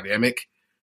super dynamic,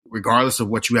 regardless of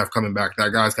what you have coming back.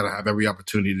 That guy's got to have every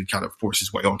opportunity to kind of force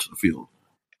his way onto the field.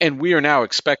 And we are now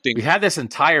expecting. We had this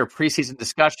entire preseason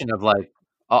discussion of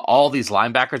all these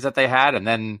linebackers that they had, and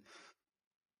then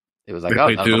it was like,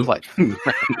 none of them played.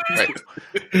 Right.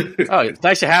 Oh, it's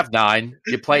nice to have 9.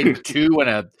 You played 2 and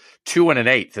an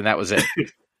 8th, and that was it.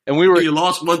 And you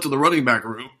lost one to the running back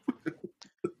room.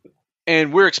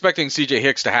 And we're expecting CJ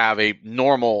Hicks to have a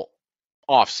normal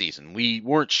offseason. We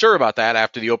weren't sure about that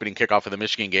after the opening kickoff of the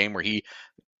Michigan game where he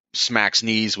smacks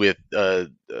knees with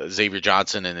Xavier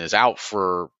Johnson and is out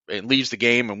and leaves the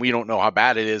game, and we don't know how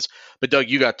bad it is. But Doug,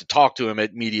 you got to talk to him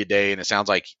at media day, and it sounds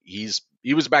like he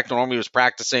was back to normal. He was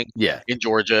practicing in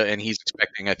Georgia, and he's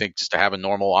expecting, I think, just to have a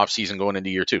normal offseason going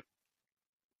into year 2.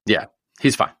 Yeah,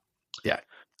 he's fine. Yeah,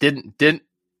 didn't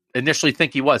initially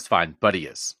think he was fine, but he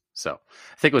is. So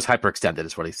I think it was hyperextended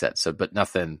is what he said. So, but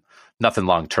nothing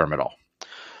long-term at all.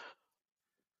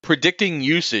 Predicting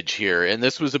usage here, and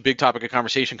this was a big topic of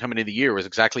conversation coming into the year, was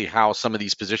exactly how some of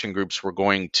these position groups were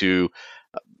going to,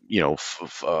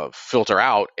 filter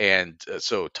out. And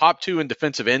so top 2 in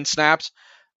defensive end snaps,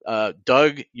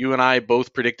 Doug, you and I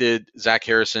both predicted Zach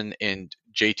Harrison and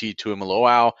JT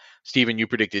Tuimoloau. Stephen, you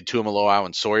predicted Tuimoloau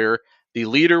and Sawyer. The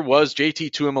leader was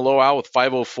JT Tuimoloau with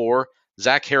 504.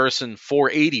 Zach Harrison,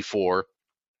 484.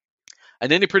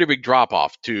 And then a pretty big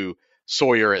drop-off to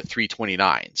Sawyer at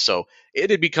 329. So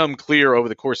it had become clear over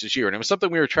the course of this year, and it was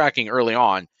something we were tracking early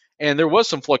on, and there was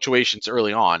some fluctuations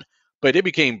early on, but it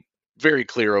became very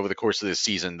clear over the course of this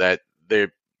season that the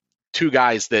 2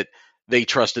 guys that they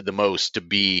trusted the most to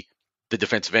be the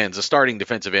defensive ends, the starting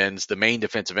defensive ends, the main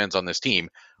defensive ends on this team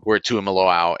were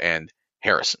Tuimoloau and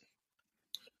Harrison.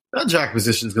 That Jack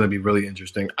position is going to be really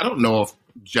interesting. I don't know if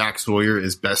Jack Sawyer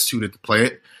is best suited to play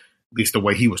it, at least the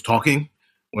way he was talking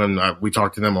when we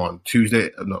talked to them on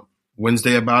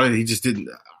Wednesday about it. He just didn't.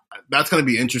 That's going to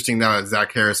be interesting now that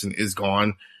Zach Harrison is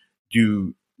gone.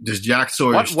 Does Jack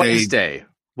Sawyer stay?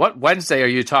 What Wednesday are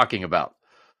you talking about?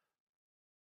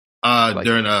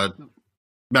 During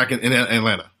back in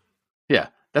Atlanta. Yeah,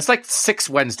 that's 6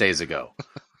 Wednesdays ago.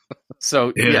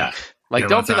 So yeah.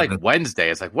 Don't be like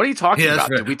Wednesday. It's what are you talking about?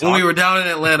 Right. When we were down in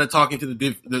Atlanta talking to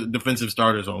the defensive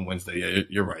starters on Wednesday, yeah,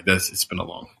 you're right. It's been a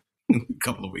long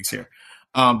couple of weeks here.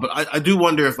 But I do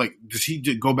wonder if does he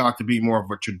go back to be more of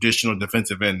a traditional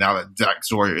defensive end now that Zach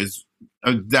Sawyer is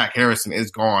Zach Harrison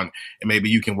is gone, and maybe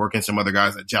you can work in some other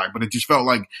guys at Jack. But it just felt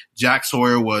like Jack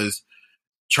Sawyer was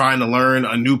trying to learn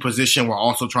a new position while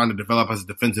also trying to develop as a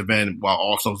defensive end, while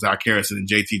also Zach Harrison and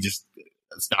JT just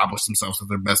established themselves as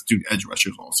their best two edge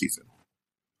rushers all season.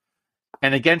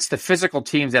 And against the physical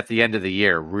teams at the end of the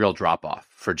year, real drop-off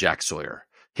for Jack Sawyer.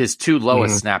 His two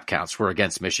lowest snap counts were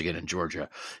against Michigan and Georgia.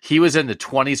 He was in the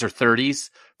 20s or 30s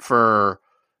for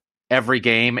every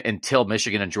game until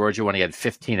Michigan and Georgia when he had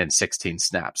 15 and 16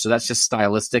 snaps. So that's just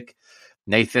stylistic,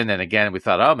 Nathan. And again, we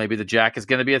thought, oh, maybe the Jack is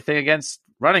going to be a thing against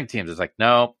running teams. It's like,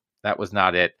 no, that was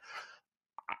not it.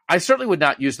 I certainly would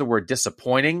not use the word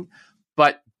disappointing,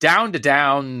 but down to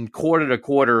down, quarter to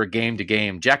quarter, game to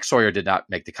game, Jack Sawyer did not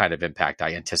make the kind of impact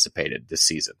I anticipated this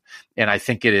season. And I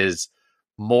think it is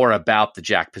more about the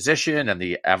Jack position and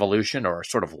the evolution or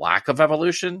sort of lack of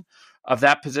evolution of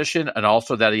that position. And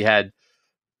also that he had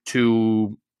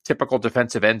two typical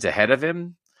defensive ends ahead of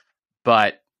him.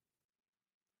 But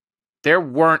there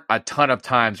weren't a ton of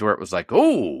times where it was like,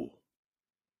 oh,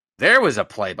 there was a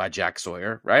play by Jack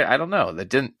Sawyer, right? I don't know.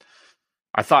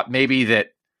 I thought maybe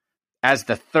that as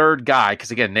the third guy, because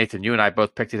again, Nathan, you and I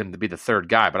both picked him to be the third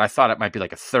guy, but I thought it might be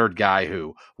like a third guy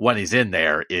who, when he's in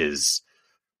there, is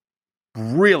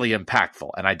really impactful.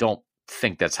 And I don't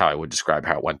think that's how I would describe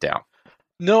how it went down.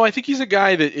 No, I think he's a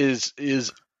guy that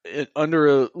is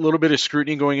under a little bit of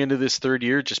scrutiny going into this third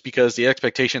year just because the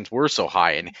expectations were so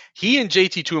high. And he and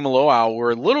JT Tuimoloau were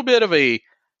a little bit of a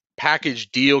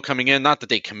package deal coming in. Not that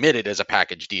they committed as a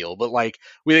package deal, but like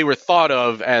they were thought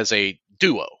of as a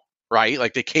duo, right?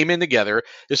 Like they came in together.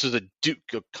 This was a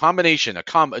combination,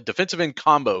 a defensive end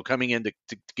combo coming in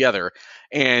together.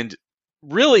 And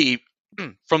really,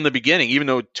 from the beginning, even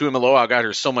though Tuimoloau got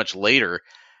here so much later,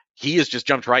 he has just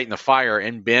jumped right in the fire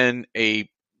and been a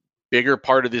bigger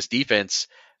part of this defense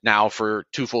now for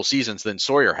 2 full seasons than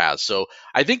Sawyer has. So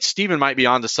I think Steven might be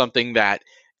onto something that,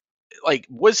 like,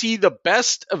 was he the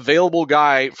best available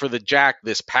guy for the Jack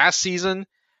this past season?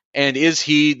 And is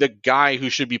he the guy who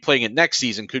should be playing it next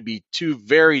season? Could be two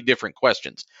very different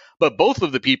questions. But both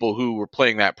of the people who were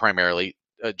playing that primarily,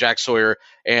 Jack Sawyer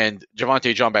and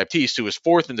Javonte Jean-Baptiste, who was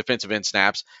 4th in defensive end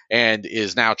snaps and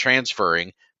is now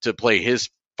transferring to play his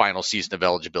final season of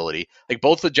eligibility. Like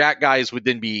both the Jack guys would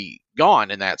then be gone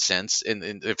in that sense. And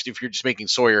if you're just making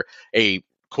Sawyer a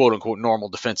quote unquote normal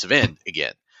defensive end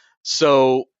again.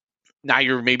 So now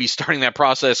you're maybe starting that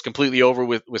process completely over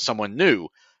with someone new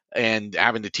and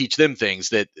having to teach them things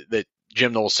that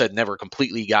Jim Knowles said never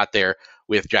completely got there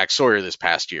with Jack Sawyer this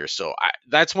past year. So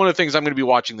that's one of the things I'm going to be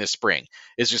watching this spring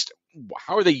is just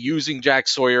how are they using Jack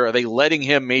Sawyer? Are they letting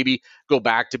him maybe go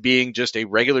back to being just a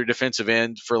regular defensive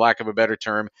end, for lack of a better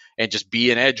term, and just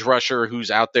be an edge rusher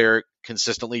who's out there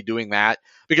consistently doing that?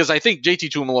 Because I think JT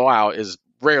Tuimoloau is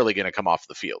rarely going to come off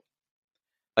the field.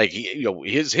 Like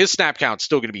his snap count's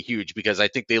still going to be huge because I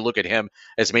think they look at him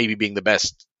as maybe being the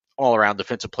best all-around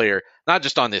defensive player, not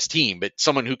just on this team, but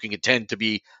someone who can contend to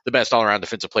be the best all-around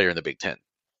defensive player in the Big Ten.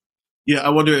 Yeah, I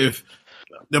wonder if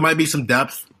there might be some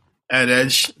depth at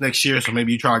edge next year. So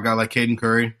maybe you try a guy like Caden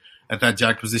Curry at that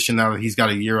Jack position now that he's got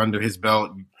a year under his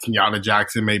belt. Kenyatta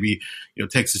Jackson maybe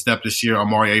takes a step this year.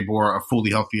 Amari Abor, a fully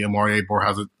healthy Amari Abor,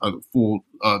 has a full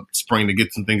spring to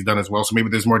get some things done as well. So maybe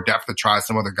there's more depth to try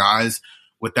some other guys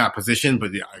with that position.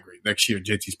 But yeah, I agree. Next year,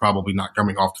 JT's probably not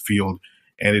coming off the field.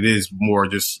 And it is more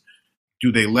just,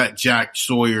 do they let Jack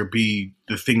Sawyer be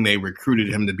the thing they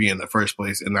recruited him to be in the first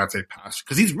place? And that's a pass.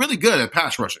 Because he's really good at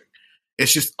pass rushing.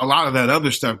 It's just a lot of that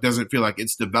other stuff doesn't feel like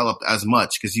it's developed as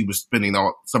much because he was spending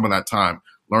some of that time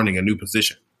learning a new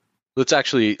position. Let's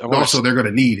actually. Also, they're going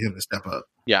to need him to step up.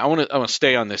 Yeah, I want to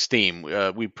stay on this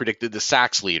theme. We predicted the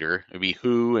sacks leader. It would be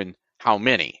who and how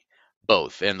many,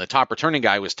 both. And the top returning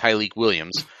guy was Tyleik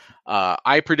Williams.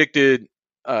 I predicted.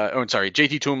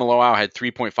 JT Tuimoloau had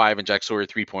 3.5 and Jack Sawyer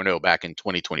 3.0 back in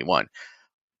 2021.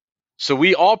 So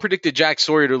we all predicted Jack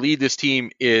Sawyer to lead this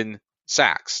team in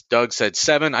sacks. Doug said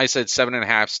 7. I said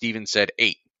 7.5. Steven said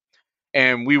 8.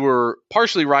 And we were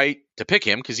partially right to pick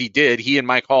him because he did. He and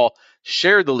Mike Hall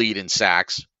shared the lead in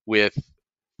sacks with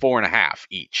 4.5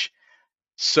 each.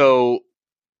 So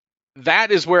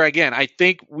that is where, again, I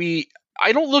think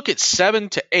I don't look at 7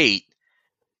 to 8.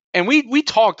 And we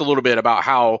talked a little bit about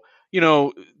how,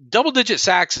 double-digit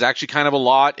sacks is actually kind of a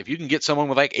lot. If you can get someone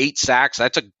with like 8 sacks,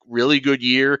 that's a really good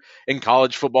year in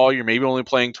college football. You're maybe only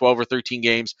playing 12 or 13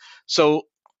 games. So,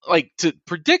 like, to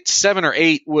predict 7 or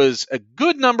 8 was a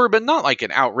good number, but not like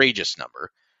an outrageous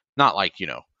number. Not like,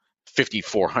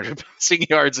 5,400 passing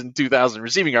yards and 2,000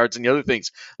 receiving yards and the other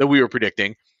things that we were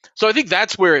predicting. So I think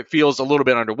that's where it feels a little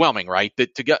bit underwhelming, right?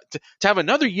 That to have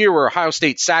another year where Ohio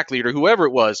State sack leader, whoever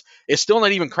it was, is still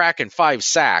not even cracking 5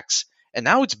 sacks. And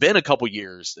now it's been a couple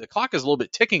years. The clock is a little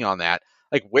bit ticking on that.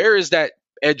 Like, where is that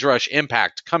edge rush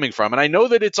impact coming from? And I know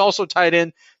that it's also tied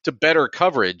in to better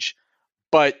coverage,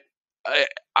 but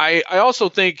I also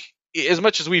think, as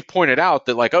much as we've pointed out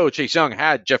that, like, oh, Chase Young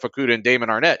had Jeff Okudah and Damon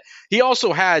Arnett, he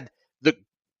also had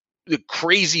the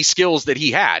crazy skills that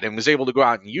he had and was able to go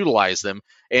out and utilize them.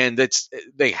 And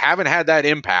they haven't had that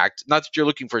impact. Not that you're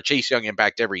looking for a Chase Young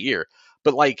impact every year,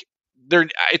 but like,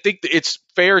 I think it's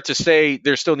fair to say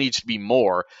there still needs to be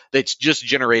more that's just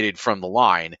generated from the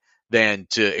line than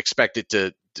to expect it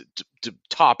to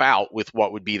top out with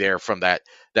what would be there from that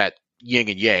yin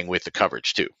and yang with the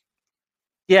coverage too.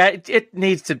 Yeah, it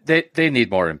needs to. They need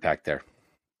more impact there.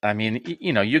 I mean,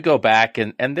 you go back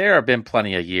and there have been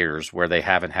plenty of years where they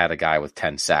haven't had a guy with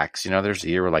 10 sacks. There's a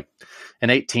year where, like,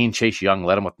 in 18, Chase Young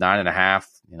led him with 9.5.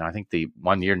 I think the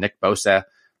 1 year Nick Bosa,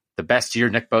 the best year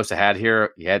Nick Bosa had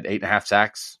here, he had 8.5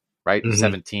 sacks, right? Mm-hmm.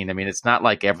 17. I mean, it's not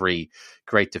like every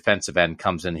great defensive end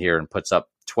comes in here and puts up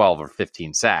 12 or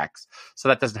 15 sacks. So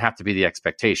that doesn't have to be the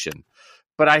expectation.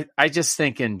 But I just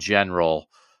think in general,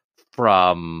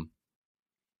 from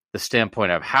the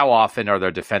standpoint of how often are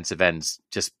their defensive ends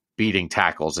just beating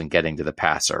tackles and getting to the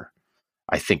passer,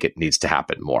 I think it needs to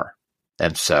happen more.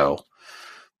 And so,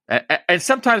 and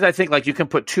sometimes I think, like, you can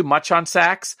put too much on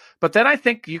sacks, but then I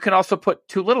think you can also put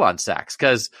too little on sacks,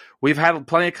 because we've had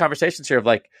plenty of conversations here of,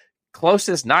 like, close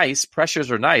is nice, pressures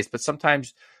are nice, but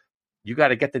sometimes you got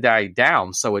to get the guy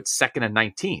down so it's 2nd and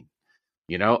 19.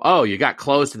 Oh, you got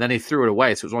close and then he threw it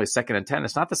away, so it was only 2nd and 10.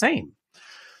 It's not the same.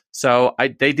 So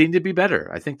they need to be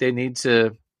better. I think they need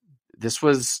to. This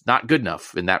was not good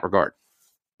enough in that regard.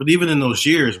 But even in those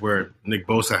years where Nick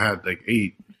Bosa had like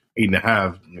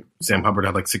 8.5, Sam Hubbard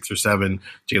had like 6 or 7,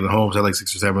 Jalen Holmes had like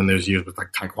 6 or 7. There's years with,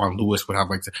 like, Tyquan Lewis would have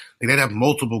like they'd have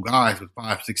multiple guys with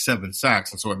 5, 6, 7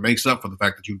 sacks, and so it makes up for the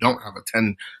fact that you don't have a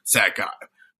 10 sack guy.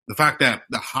 The fact that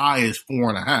the high is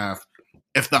 4.5.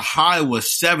 If the high was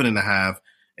 7.5,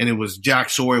 and it was Jack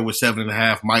Sawyer with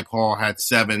 7.5, Mike Hall had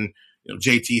 7.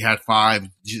 JT had 5,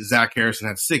 Zach Harrison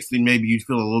had 6, then maybe you'd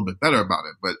feel a little bit better about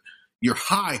it. But your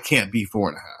high can't be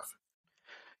 4.5.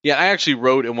 Yeah, I actually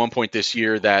wrote at one point this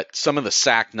year that some of the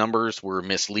sack numbers were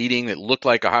misleading. It looked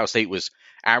like Ohio State was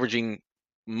averaging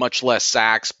much less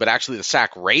sacks, but actually the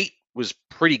sack rate was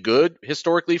pretty good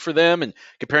historically for them, and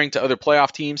comparing to other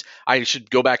playoff teams. I should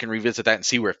go back and revisit that and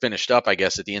see where it finished up, I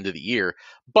guess, at the end of the year.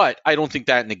 But I don't think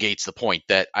that negates the point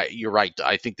that you're right.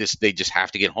 I think they just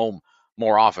have to get home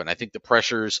more often. I think the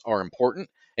pressures are important,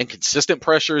 and consistent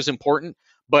pressure is important,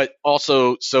 but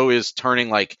also so is turning,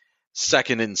 like,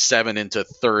 2nd and 7 into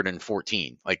 3rd and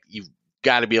 14. Like, you've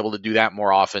got to be able to do that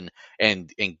more often and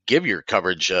give your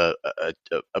coverage a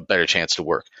better chance to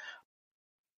work.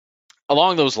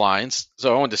 Along those lines,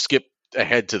 so I wanted to skip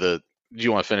ahead to do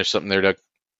you want to finish something there, Doug?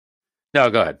 No,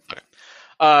 go ahead. Okay.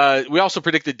 We also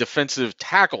predicted defensive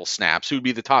tackle snaps, who would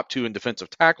be the top 2 in defensive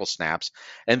tackle snaps.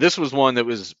 And this was one that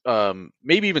was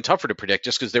maybe even tougher to predict,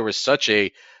 just because there was such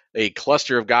a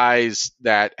cluster of guys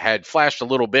that had flashed a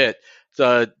little bit.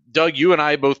 Doug, you and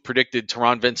I both predicted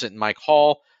Teron Vincent and Mike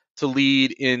Hall to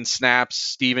lead in snaps.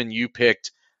 Steven, you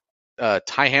picked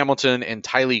Ty Hamilton and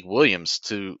Tyleik Williams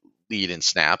to lead in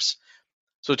snaps.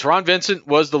 So Teron Vincent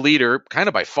was the leader, kind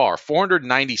of by far,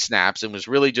 490 snaps, and was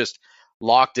really just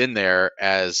locked in there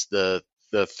as the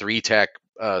 3-tech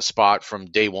spot from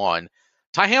day one.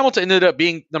 Ty Hamilton ended up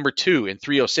being number 2 in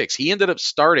 306. He ended up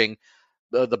starting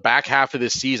the back half of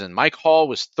this season. Mike Hall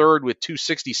was 3rd with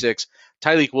 266.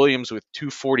 Tyleik Williams with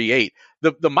 248.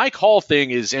 The Mike Hall thing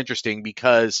is interesting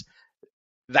because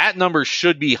that number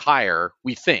should be higher,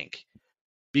 we think,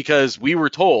 because we were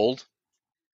told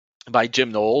by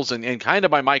Jim Knowles and kind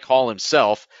of by Mike Hall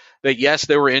himself that, yes,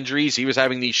 there were injuries. He was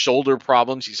having these shoulder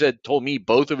problems. He told me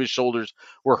both of his shoulders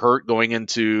were hurt going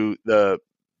into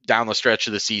down the stretch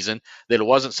of the season, that it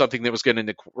wasn't something that was going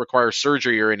to require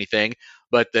surgery or anything,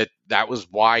 but that was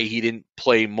why he didn't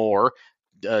play more.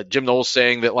 Jim Knowles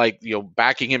saying that, like,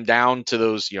 backing him down to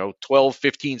those, 12,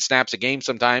 15 snaps a game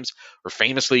sometimes, or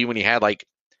famously when he had like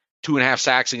 2.5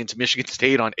 sacks against Michigan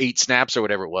State on 8 snaps or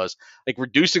whatever it was, like,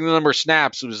 reducing the number of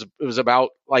snaps it was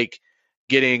about, like,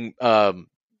 getting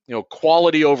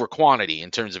quality over quantity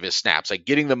in terms of his snaps, like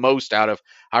getting the most out of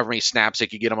however many snaps they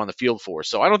could get him on the field for.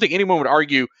 So I don't think anyone would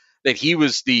argue that he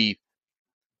was the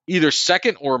either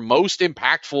second or most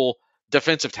impactful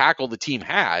defensive tackle the team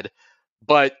had,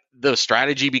 but the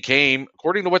strategy became,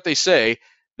 according to what they say,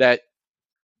 that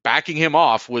backing him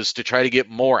off was to try to get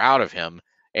more out of him.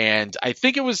 And I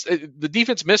think it was the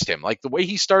defense missed him. Like, the way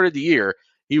he started the year,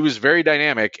 he was very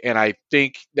dynamic. And I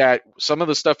think that some of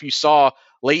the stuff you saw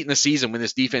late in the season when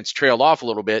this defense trailed off a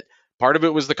little bit Part of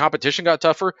it was the competition got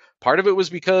tougher. Part of it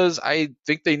was because I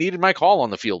think they needed Mike Hall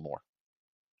on the field more.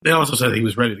 They also said he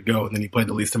was ready to go, and then he played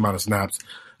the least amount of snaps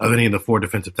of any of the 4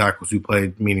 defensive tackles who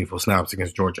played meaningful snaps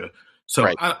against Georgia. So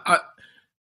Right.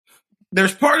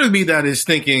 there's part of me that is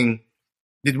thinking,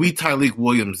 did we Tyleik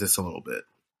Williams this a little bit?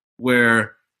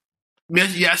 Where,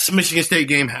 yes, Michigan State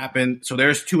game happened, so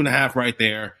there's 2.5 right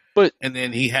there. And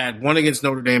then he had one against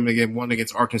Notre Dame and again one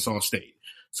against Arkansas State.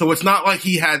 So it's not like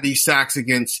he had these sacks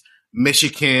against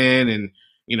Michigan and,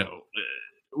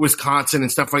 Wisconsin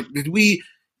and stuff like that.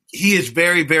 He is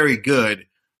very, very good,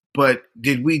 but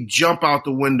did we jump out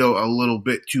the window a little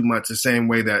bit too much the same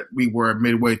way that we were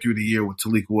midway through the year with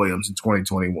Tyleik Williams in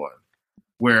 2021,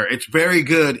 where it's very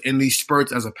good in these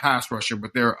spurts as a pass rusher,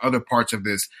 but there are other parts of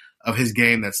his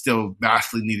game that still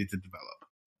vastly needed to develop,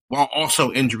 while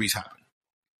also injuries happen.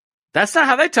 That's not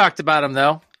how they talked about him,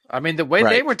 though. I mean, the way Right.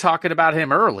 they were talking about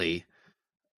him early,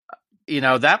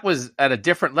 that was at a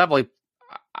different level.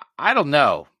 I don't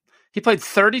know. He played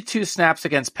 32 snaps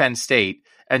against Penn State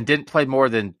and didn't play more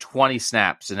than 20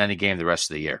 snaps in any game the rest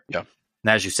of the year. Yeah.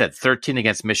 And as you said, 13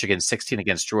 against Michigan, 16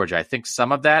 against Georgia. I think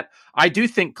some of that, I do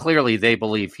think clearly they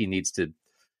believe he needs to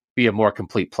be a more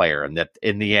complete player, and that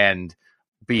in the end,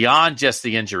 beyond just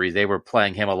the injury, they were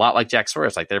playing him a lot like Jack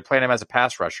Sawyers. Like they're playing him as a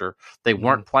pass rusher. They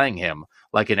weren't playing him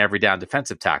like an every down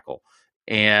defensive tackle.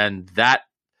 And that,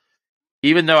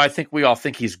 even though I think we all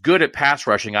think he's good at pass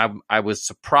rushing, I was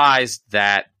surprised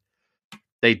that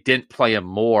they didn't play him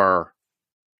more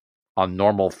on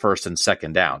normal first and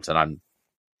second downs. And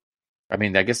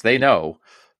I guess they know,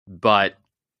 but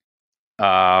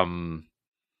I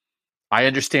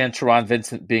understand Teron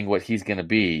Vincent being what he's going to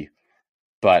be,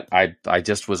 but I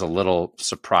just was a little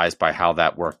surprised by how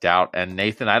that worked out. And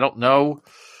Nathan, I don't know.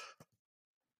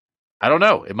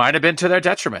 It might have been to their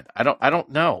detriment. I don't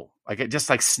know. Like it just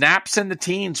like snaps in the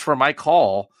teens for Mike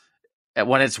Hall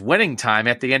when it's winning time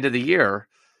at the end of the year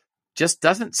just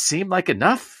doesn't seem like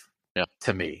enough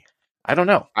to me. I don't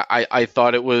know. I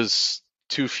thought it was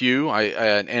too few.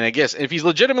 And I guess if he's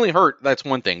legitimately hurt, that's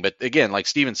one thing. But again, like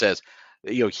Steven says,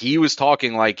 he was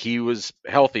talking like he was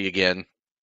healthy again,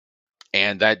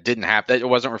 and that didn't happen. That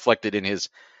wasn't reflected in his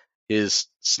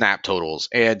snap totals.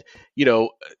 And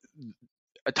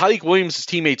Tyleik Williams'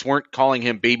 teammates weren't calling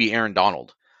him baby Aaron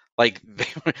Donald. Like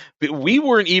we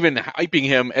weren't even hyping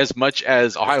him as much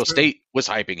as Ohio State was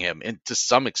hyping him, and to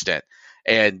some extent.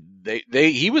 And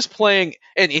he was playing,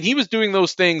 and he was doing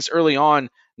those things early on,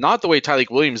 not the way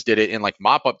Tyleik Williams did it in like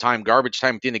mop up time, garbage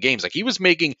time at the end of games. Like he was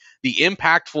making the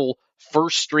impactful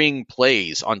first string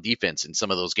plays on defense in some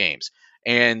of those games.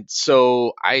 And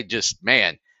so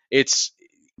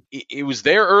it was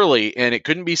there early and it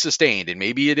couldn't be sustained. And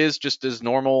maybe it is just as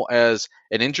normal as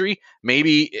an injury.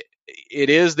 Maybe it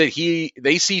is that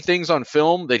they see things on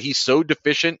film that he's so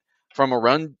deficient from a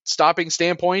run stopping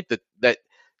standpoint that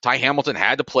Ty Hamilton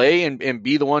had to play and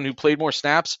be the one who played more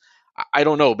snaps. I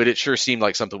don't know, but it sure seemed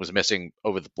like something was missing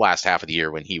over the last half of the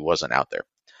year when he wasn't out there.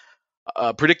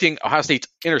 Predicting Ohio State's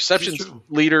interceptions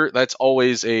leader, that's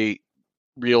always a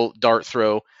real dart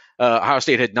throw. Ohio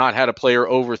State had not had a player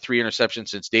over 3 interceptions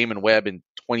since Damon Webb in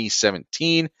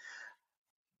 2017.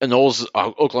 And those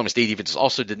Oklahoma State defenses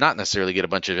also did not necessarily get a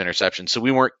bunch of interceptions, so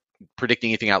we weren't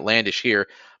predicting anything outlandish here.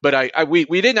 But we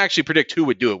didn't actually predict who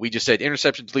would do it. We just said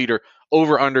interceptions leader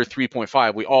over under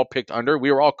 3.5. We all picked under.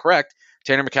 We were all correct.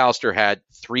 Tanner McAllister had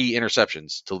 3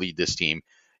 interceptions to lead this team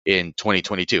in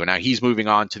 2022. And now he's moving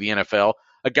on to the NFL.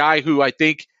 A guy who I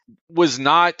think was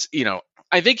not,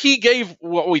 I think he gave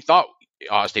what we thought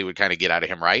Ohio State would kind of get out of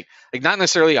him, right? Like not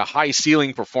necessarily a high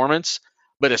ceiling performance,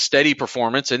 but a steady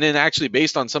performance. And then actually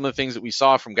based on some of the things that we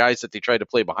saw from guys that they tried to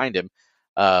play behind him,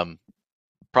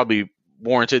 probably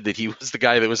warranted that he was the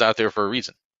guy that was out there for a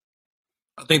reason.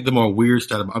 I think the more weird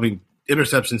stat,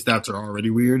 interception stats are already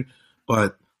weird,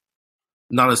 but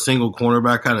not a single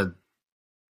cornerback had an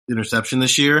interception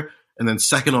this year. And then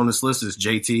second on this list is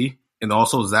JT, and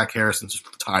also Zach Harrison's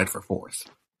tied for 4th.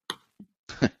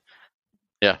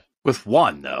 Yeah. With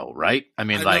 1, though, right? I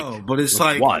know, but it's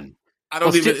like 1. I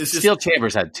don't even. It's Steel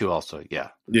Chambers had 2 also. Yeah.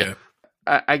 Yeah.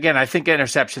 Again, I think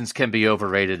interceptions can be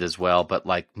overrated as well, but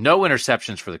like no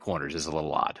interceptions for the corners is a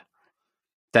little odd.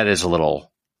 That is a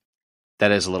little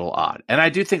odd. And I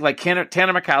do think like Tanner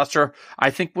McAllister,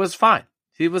 I think was fine.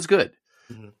 He was good.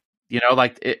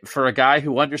 Mm-hmm. For a guy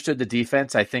who understood the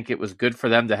defense, I think it was good for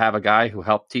them to have a guy who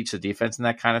helped teach the defense and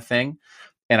that kind of thing.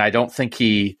 And I don't think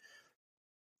he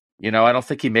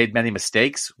made many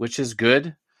mistakes, which is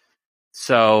good.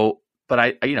 So, but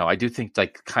I do think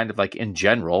like kind of like in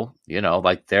general,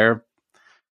 like their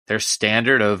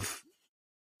standard of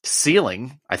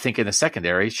ceiling, I think in the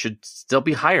secondary should still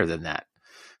be higher than that.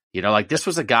 You know, like this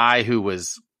was a guy who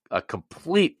was a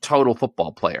complete total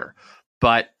football player.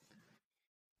 But,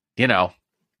 you know,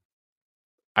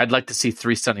 I'd like to see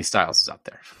 3 Sonny Styles out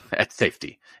there at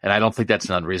safety. And I don't think that's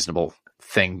an unreasonable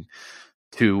thing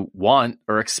to want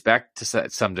or expect to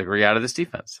some degree out of this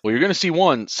defense. Well, you're going to see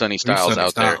one Sonny Styles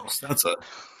out there. That's a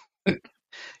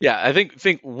Yeah, I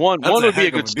think one would be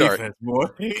a good start. Defense,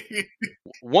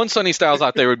 One Sonny Styles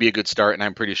out there would be a good start, and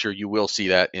I'm pretty sure you will see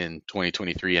that in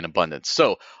 2023 in abundance.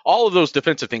 So all of those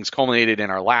defensive things culminated in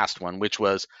our last one, which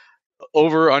was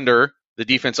over under the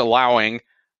defense allowing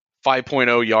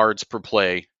 5.0 yards per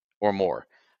play or more.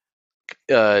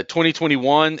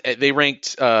 2021, they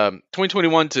ranked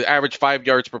 2021 to average 5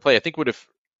 yards per play. I think would have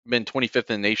been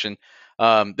 25th in the nation.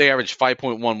 They averaged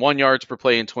 5.11 yards per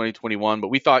play in 2021, but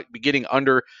we thought getting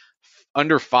under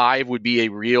 5 would be a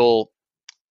real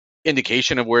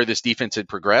indication of where this defense had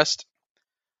progressed.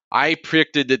 I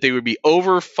predicted that they would be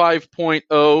over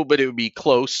 5.0, but it would be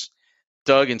close.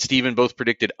 Doug and Steven both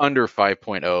predicted under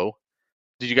 5.0.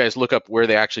 Did you guys look up where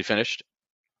they actually finished?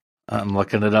 I'm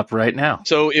looking it up right now.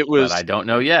 So it was. But I don't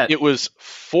know yet. It was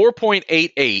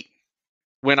 4.88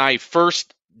 when I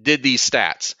first did these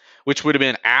stats, which would have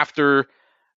been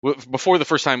before the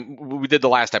first time we did the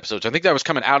last episode. So I think that was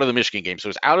coming out of the Michigan game. So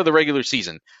it was out of the regular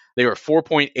season. They were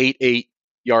 4.88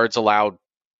 yards allowed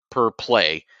per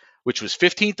play, which was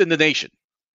 15th in the nation.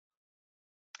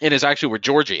 And is actually where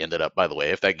Georgia ended up, by the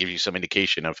way, if that gives you some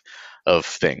indication of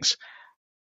things.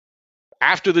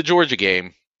 After the Georgia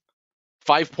game,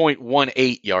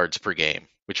 5.18 yards per game,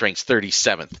 which ranks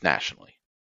 37th nationally.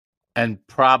 And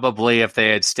probably if they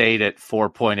had stayed at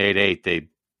 4.88, they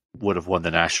would have won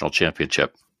the national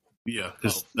championship. Yeah,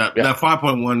 that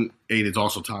 5.18 is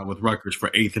also tied with Rutgers for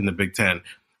 8th in the Big Ten,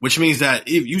 which means that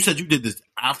if you said you did this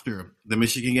after the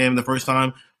Michigan game the first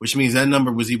time, which means that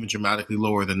number was even dramatically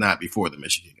lower than that before the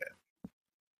Michigan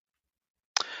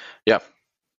game. Yeah.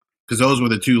 Because those were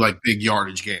the two big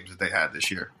yardage games that they had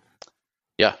this year.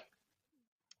 Yeah.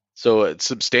 So a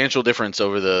substantial difference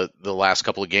over the last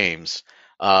couple of games.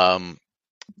 And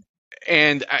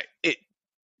I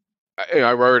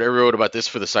wrote about this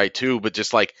for the site too, but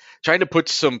just trying to put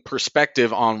some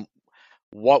perspective on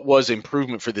what was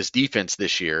improvement for this defense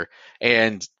this year.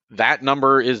 And that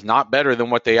number is not better than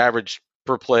what they averaged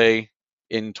per play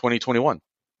in 2021.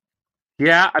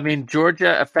 Yeah, I mean,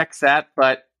 Georgia affects that,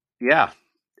 but yeah.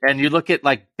 And you look at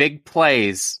big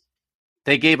plays,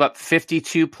 they gave up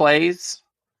 52 plays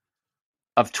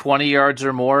of 20 yards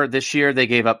or more this year. They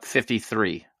gave up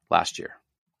 53 last year.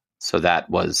 So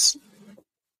that was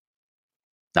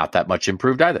not that much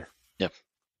improved either. Yep.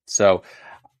 So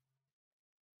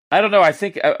I don't know. I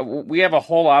think we have a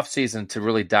whole offseason to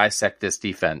really dissect this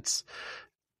defense.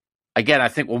 Again, I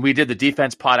think when we did the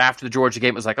defense pod after the Georgia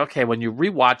game, it was okay, when you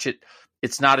rewatch it,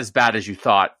 it's not as bad as you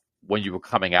thought when you were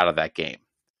coming out of that game.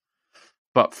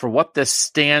 But for what the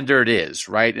standard is,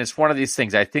 right? And it's one of these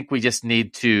things. I think we just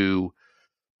need to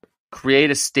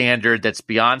create a standard that's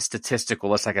beyond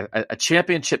statistical. It's like a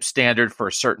championship standard for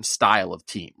a certain style of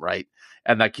team, right?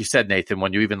 And like you said, Nathan,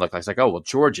 when you even look, it's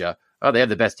Georgia, they have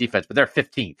the best defense, but they're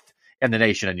 15th in the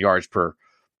nation in yards per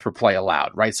play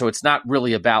allowed, right? So it's not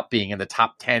really about being in the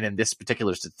top 10 in this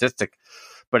particular statistic,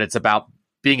 but it's about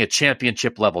being a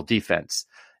championship level defense.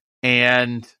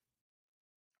 And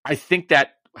I think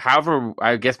that, however,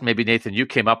 I guess maybe, Nathan, you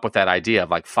came up with that idea of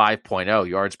 5.0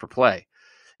 yards per play.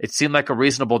 It seemed like a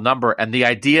reasonable number. And the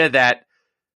idea that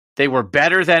they were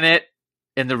better than it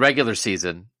in the regular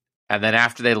season, and then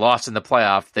after they lost in the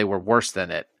playoff, they were worse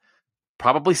than it,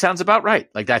 probably sounds about right.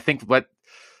 I think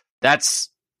that's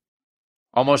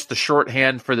almost the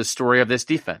shorthand for the story of this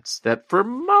defense, that for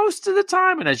most of the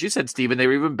time, and as you said, Steven, they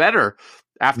were even better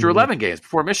after 11 games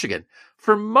before Michigan.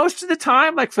 For most of the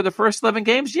time, for the first 11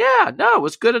 games, it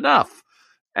was good enough.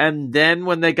 And then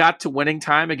when they got to winning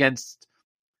time against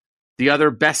the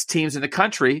other best teams in the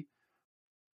country,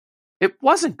 it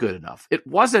wasn't good enough. It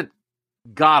wasn't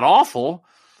god-awful,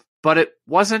 but it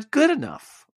wasn't good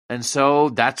enough. And so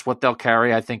that's what they'll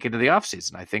carry, I think, into the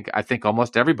offseason. I think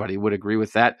almost everybody would agree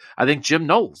with that. I think Jim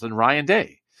Knowles and Ryan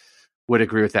Day would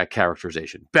agree with that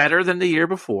characterization. Better than the year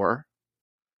before.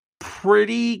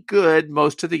 Pretty good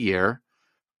most of the year.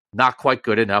 Not quite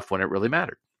good enough when it really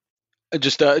mattered. I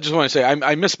just want to say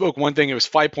I misspoke one thing. It was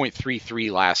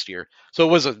 5.33 last year. So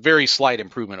it was a very slight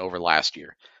improvement over last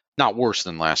year. Not worse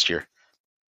than last year.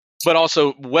 But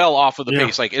also well off of the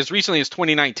pace. As recently as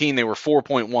 2019, they were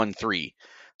 4.13.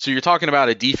 So you're talking about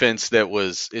a defense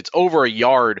it's over a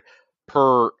yard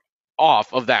per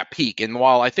off of that peak. And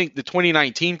while I think the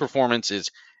 2019 performance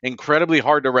is incredibly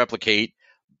hard to replicate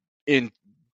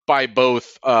by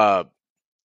both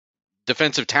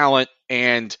defensive talent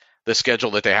and the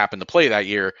schedule that they happen to play that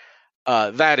year,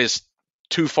 that is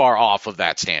too far off of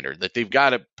that standard. That they've got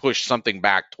to push something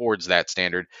back towards that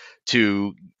standard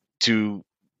to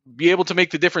be able to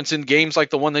make the difference in games like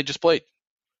the one they just played.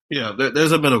 Yeah,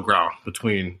 there's a middle ground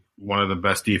between one of the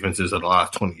best defenses of the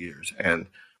last 20 years and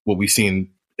what we've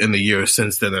seen in the years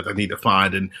since then that they need to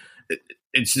find. And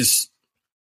it's just,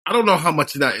 I don't know how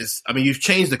much of that is. I mean, you've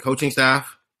changed the coaching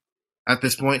staff at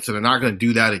this point, so they're not going to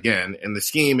do that again. And the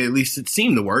scheme, at least it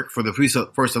seemed to work for the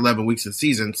first 11 weeks of the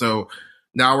season. So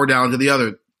now we're down to the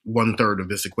other 1/3 of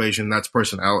this equation. That's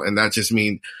personnel. And that just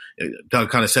means, Doug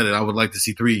kind of said it, I would like to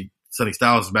see 3 Sonny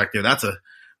Styles back there. That's a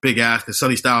big ask because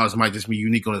Sonny Styles might just be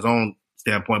unique on his own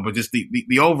standpoint, but just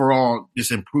the overall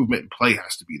just improvement in play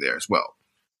has to be there as well.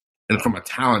 And from a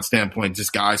talent standpoint,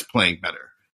 just guys playing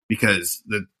better because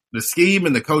the scheme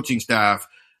and the coaching staff,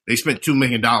 they spent $2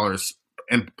 million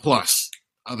and plus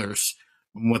others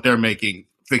what they're making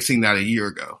fixing that a year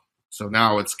ago. So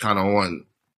now it's kind of on,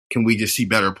 can we just see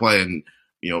better play and,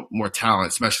 more talent,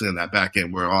 especially in that back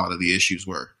end where a lot of the issues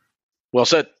were. Well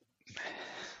said.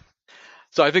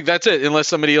 So I think that's it. Unless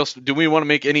somebody else, do we want to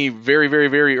make any very, very,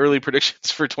 very early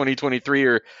predictions for 2023,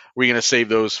 or are we going to save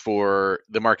those for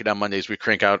the Market Down Mondays we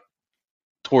crank out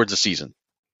towards the season?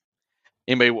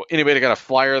 Anybody got a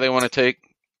flyer they want to take?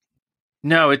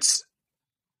 No,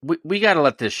 we got to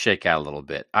let this shake out a little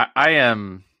bit. I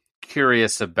am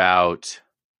curious about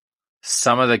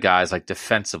some of the guys, like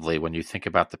defensively, when you think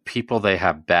about the people they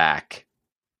have back,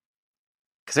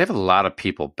 because they have a lot of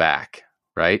people back,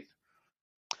 right?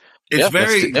 It's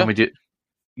very. Can we do?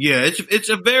 Yeah, it's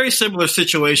a very similar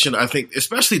situation, I think,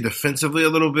 especially defensively a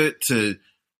little bit.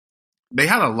 They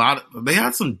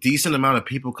had some decent amount of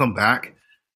people come back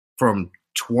from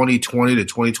 2020 to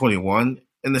 2021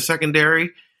 in the secondary,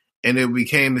 and it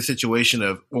became the situation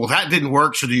of, well, that didn't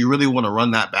work, so do you really want to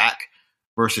run that back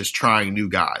versus trying new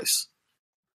guys?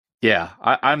 Yeah,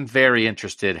 I'm very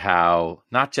interested how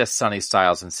not just Sonny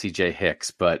Styles and C.J.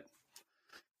 Hicks, but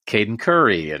Caden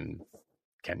Curry and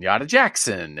Kenyatta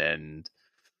Jackson and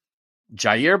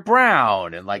Jair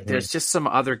Brown and there's just some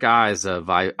other guys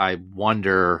I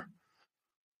wonder,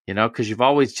 because you've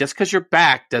always, just because you're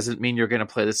back doesn't mean you're going to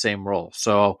play the same role.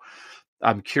 So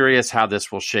I'm curious how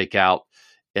this will shake out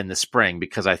in the spring,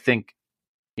 because I think,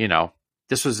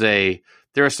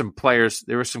 there were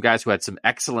some guys who had some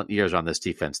excellent years on this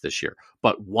defense this year,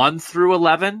 but 1 through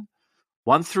 11,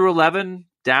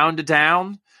 down to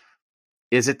down.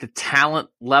 Is it the talent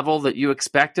level that you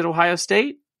expect at Ohio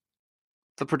State?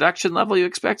 The production level you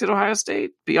expect at Ohio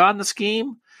State? Beyond the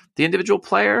scheme? The individual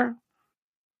player?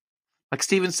 Like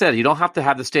Steven said, you don't have to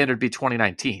have the standard be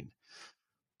 2019.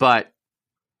 But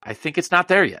I think it's not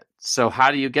there yet. So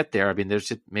how do you get there? I mean, there's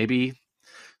just maybe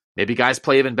guys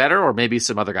play even better, or maybe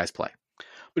some other guys play.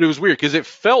 But it was weird because it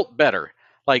felt better.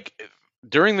 Like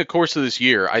during the course of this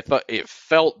year, I thought it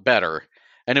felt better.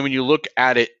 And then when you look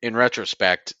at it in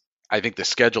retrospect, I think the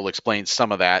schedule explains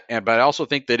some of that. But I also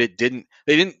think that they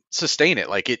didn't sustain it.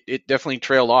 Like it definitely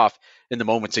trailed off in the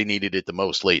moments they needed it the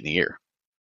most late in the year.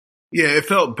 Yeah, it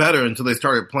felt better until they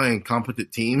started playing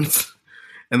competent teams.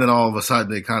 And then all of a sudden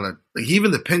they kind of,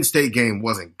 even the Penn State game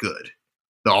wasn't good.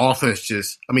 The offense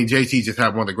JT just had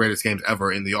one of the greatest games ever,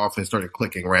 and the offense started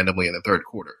clicking randomly in the third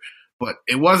quarter. But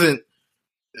it wasn't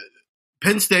 –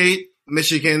 Penn State,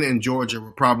 Michigan, and Georgia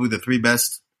were probably the 3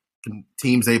 best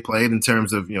teams they played in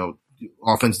terms of,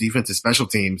 offense, defense, and special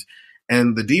teams.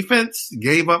 And the defense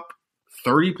gave up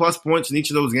 30-plus points in each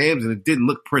of those games, and it didn't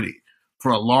look pretty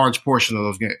for a large portion of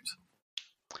those games.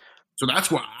 So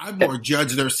that's why I more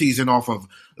judge their season off of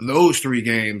those 3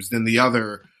 games than the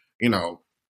other,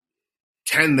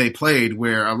 10 they played,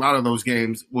 where a lot of those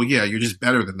games, well, yeah, you're just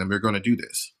better than them. You're going to do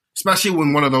this. Especially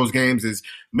when one of those games is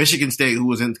Michigan State, who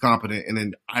was incompetent, and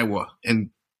then Iowa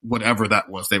and whatever that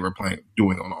was they were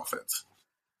doing on offense.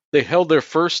 They held their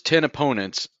first 10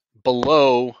 opponents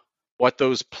below what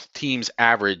those teams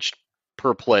averaged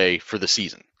per play for the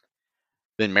season.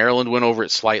 Then Maryland went over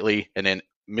it slightly, and then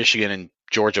Michigan and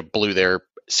Georgia blew their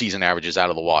season averages out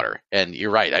of the water. And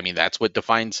you're right. I mean, that's what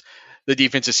defines the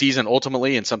defensive season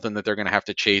ultimately, and something that they're going to have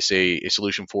to chase a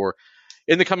solution for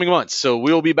in the coming months. So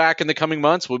we'll be back in the coming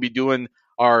months. We'll be doing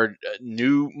our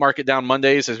new Market Down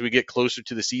Mondays as we get closer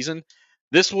to the season.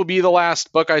 This will be the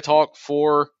last Buckeye Talk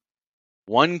for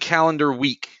 1 calendar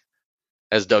week,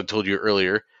 as Doug told you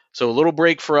earlier. So a little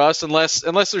break for us, unless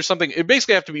there's something. It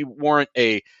basically have to warrant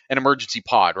an emergency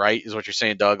pod, right? Is what you're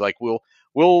saying, Doug? Like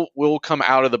we'll come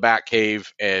out of the back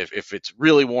cave if it's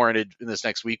really warranted in this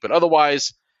next week. But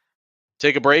otherwise,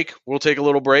 take a break. We'll take a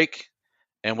little break,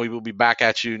 and we will be back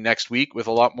at you next week with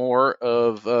a lot more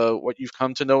of what you've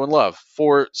come to know and love.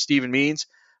 For Stephen Means,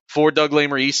 For Doug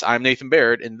Lesmerises, I'm Nathan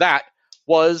Baird, and that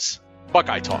was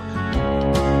Buckeye Talk.